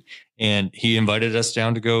good dude. And he invited us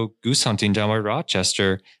down to go goose hunting down by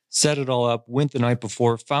Rochester, set it all up, went the night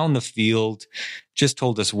before, found the field, just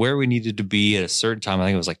told us where we needed to be at a certain time. I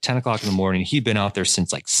think it was 10 o'clock in the morning. He'd been out there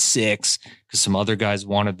since 6 because some other guys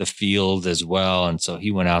wanted the field as well. And so he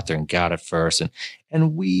went out there and got it first.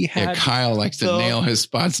 And we had Kyle likes to nail his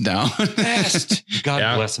spots down. Best.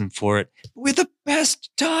 God bless him for it. We had the best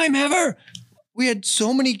time ever. We had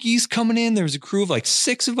so many geese coming in. There was a crew of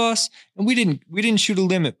 6 of us, and we didn't shoot a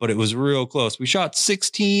limit, but it was real close. We shot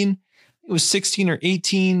 16. It was 16 or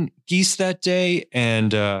 18 geese that day,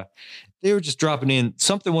 and they were just dropping in.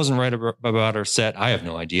 Something wasn't right about our set. I have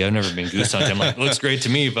no idea. I've never been goose hunting. I'm like, it looks great to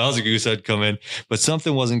me. If I was a goose, I'd come in, but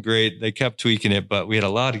something wasn't great. They kept tweaking it, but we had a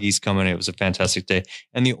lot of geese coming in. It was a fantastic day.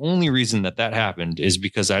 And the only reason that happened is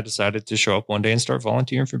because I decided to show up one day and start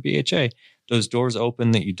volunteering for BHA. Those doors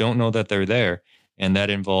open that you don't know that they're there. And that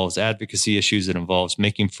involves advocacy issues. It involves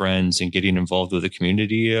making friends and getting involved with a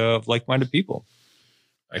community of like-minded people.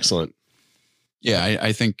 Excellent. Yeah,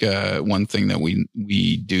 I think one thing that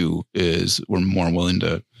we do is we're more willing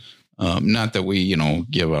to, not that we,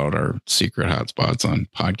 give out our secret hotspots on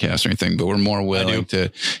podcasts or anything, but we're more willing to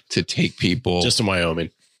take people just in Wyoming,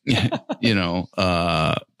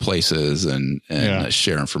 places and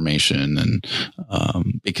share information. And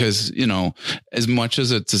because, as much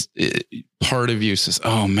as part of you says,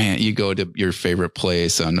 oh man, you go to your favorite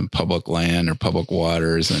place on the public land or public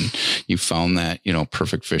waters and you found that,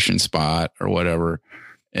 perfect fishing spot or whatever,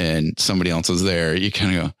 and somebody else is there, you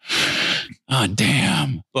kind of go, oh,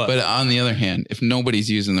 damn. But on the other hand, if nobody's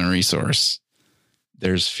using the resource,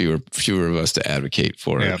 there's fewer of us to advocate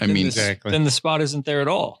for it. I mean, exactly. Then the spot isn't there at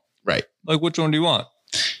all. Right. Which one do you want?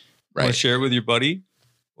 Right. Want to share it with your buddy,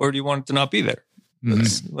 or do you want it to not be there?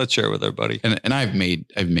 Let's share it with our buddy. And I've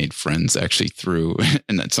made friends actually through,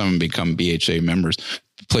 and that some become BHA members,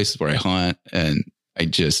 places where I hunt, and I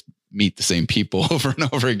just meet the same people over and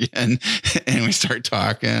over again, and we start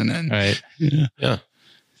talking. And right. Yeah.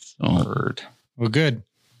 So, well, good.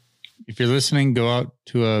 If you're listening, go out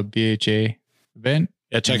to a BHA event.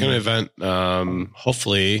 Yeah, check an event.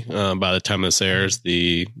 Hopefully, by the time this airs,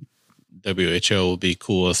 the WHO will be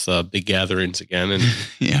cool with big gatherings again, and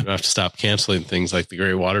you don't have to stop canceling things like the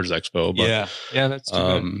Great Waters Expo. But yeah, that's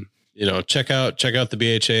too good. Check out the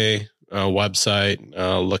BHA website.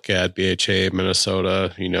 Look at BHA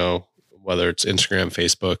Minnesota. Whether it's Instagram,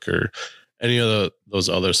 Facebook, or any of those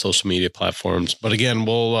other social media platforms. But again,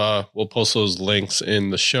 we'll post those links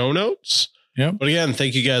in the show notes. Yeah. But again,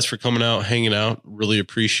 thank you guys for coming out, hanging out. Really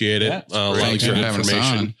appreciate it. A lot of good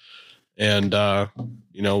information. And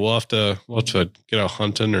we'll have to get out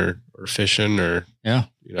hunting or fishing or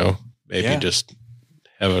maybe just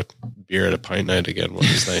have a beer at a pint night again one of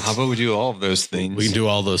these nights. How about we do all of those things? We can do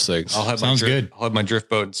all those things. Sounds good. I'll have my drift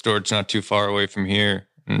boat in storage not too far away from here,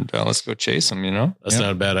 and let's go chase them. That's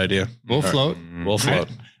not a bad idea. We'll float. We'll float.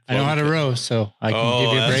 I know how to row, so I can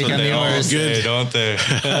give you a break on the oars. Good, don't they?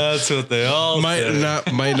 That's what they all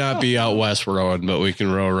might not be out west rowing, but we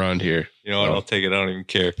can row around here. You know what? I'll take it. I don't even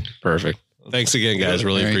care. Perfect. Thanks again, guys.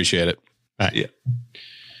 Really appreciate it. Bye. Yeah.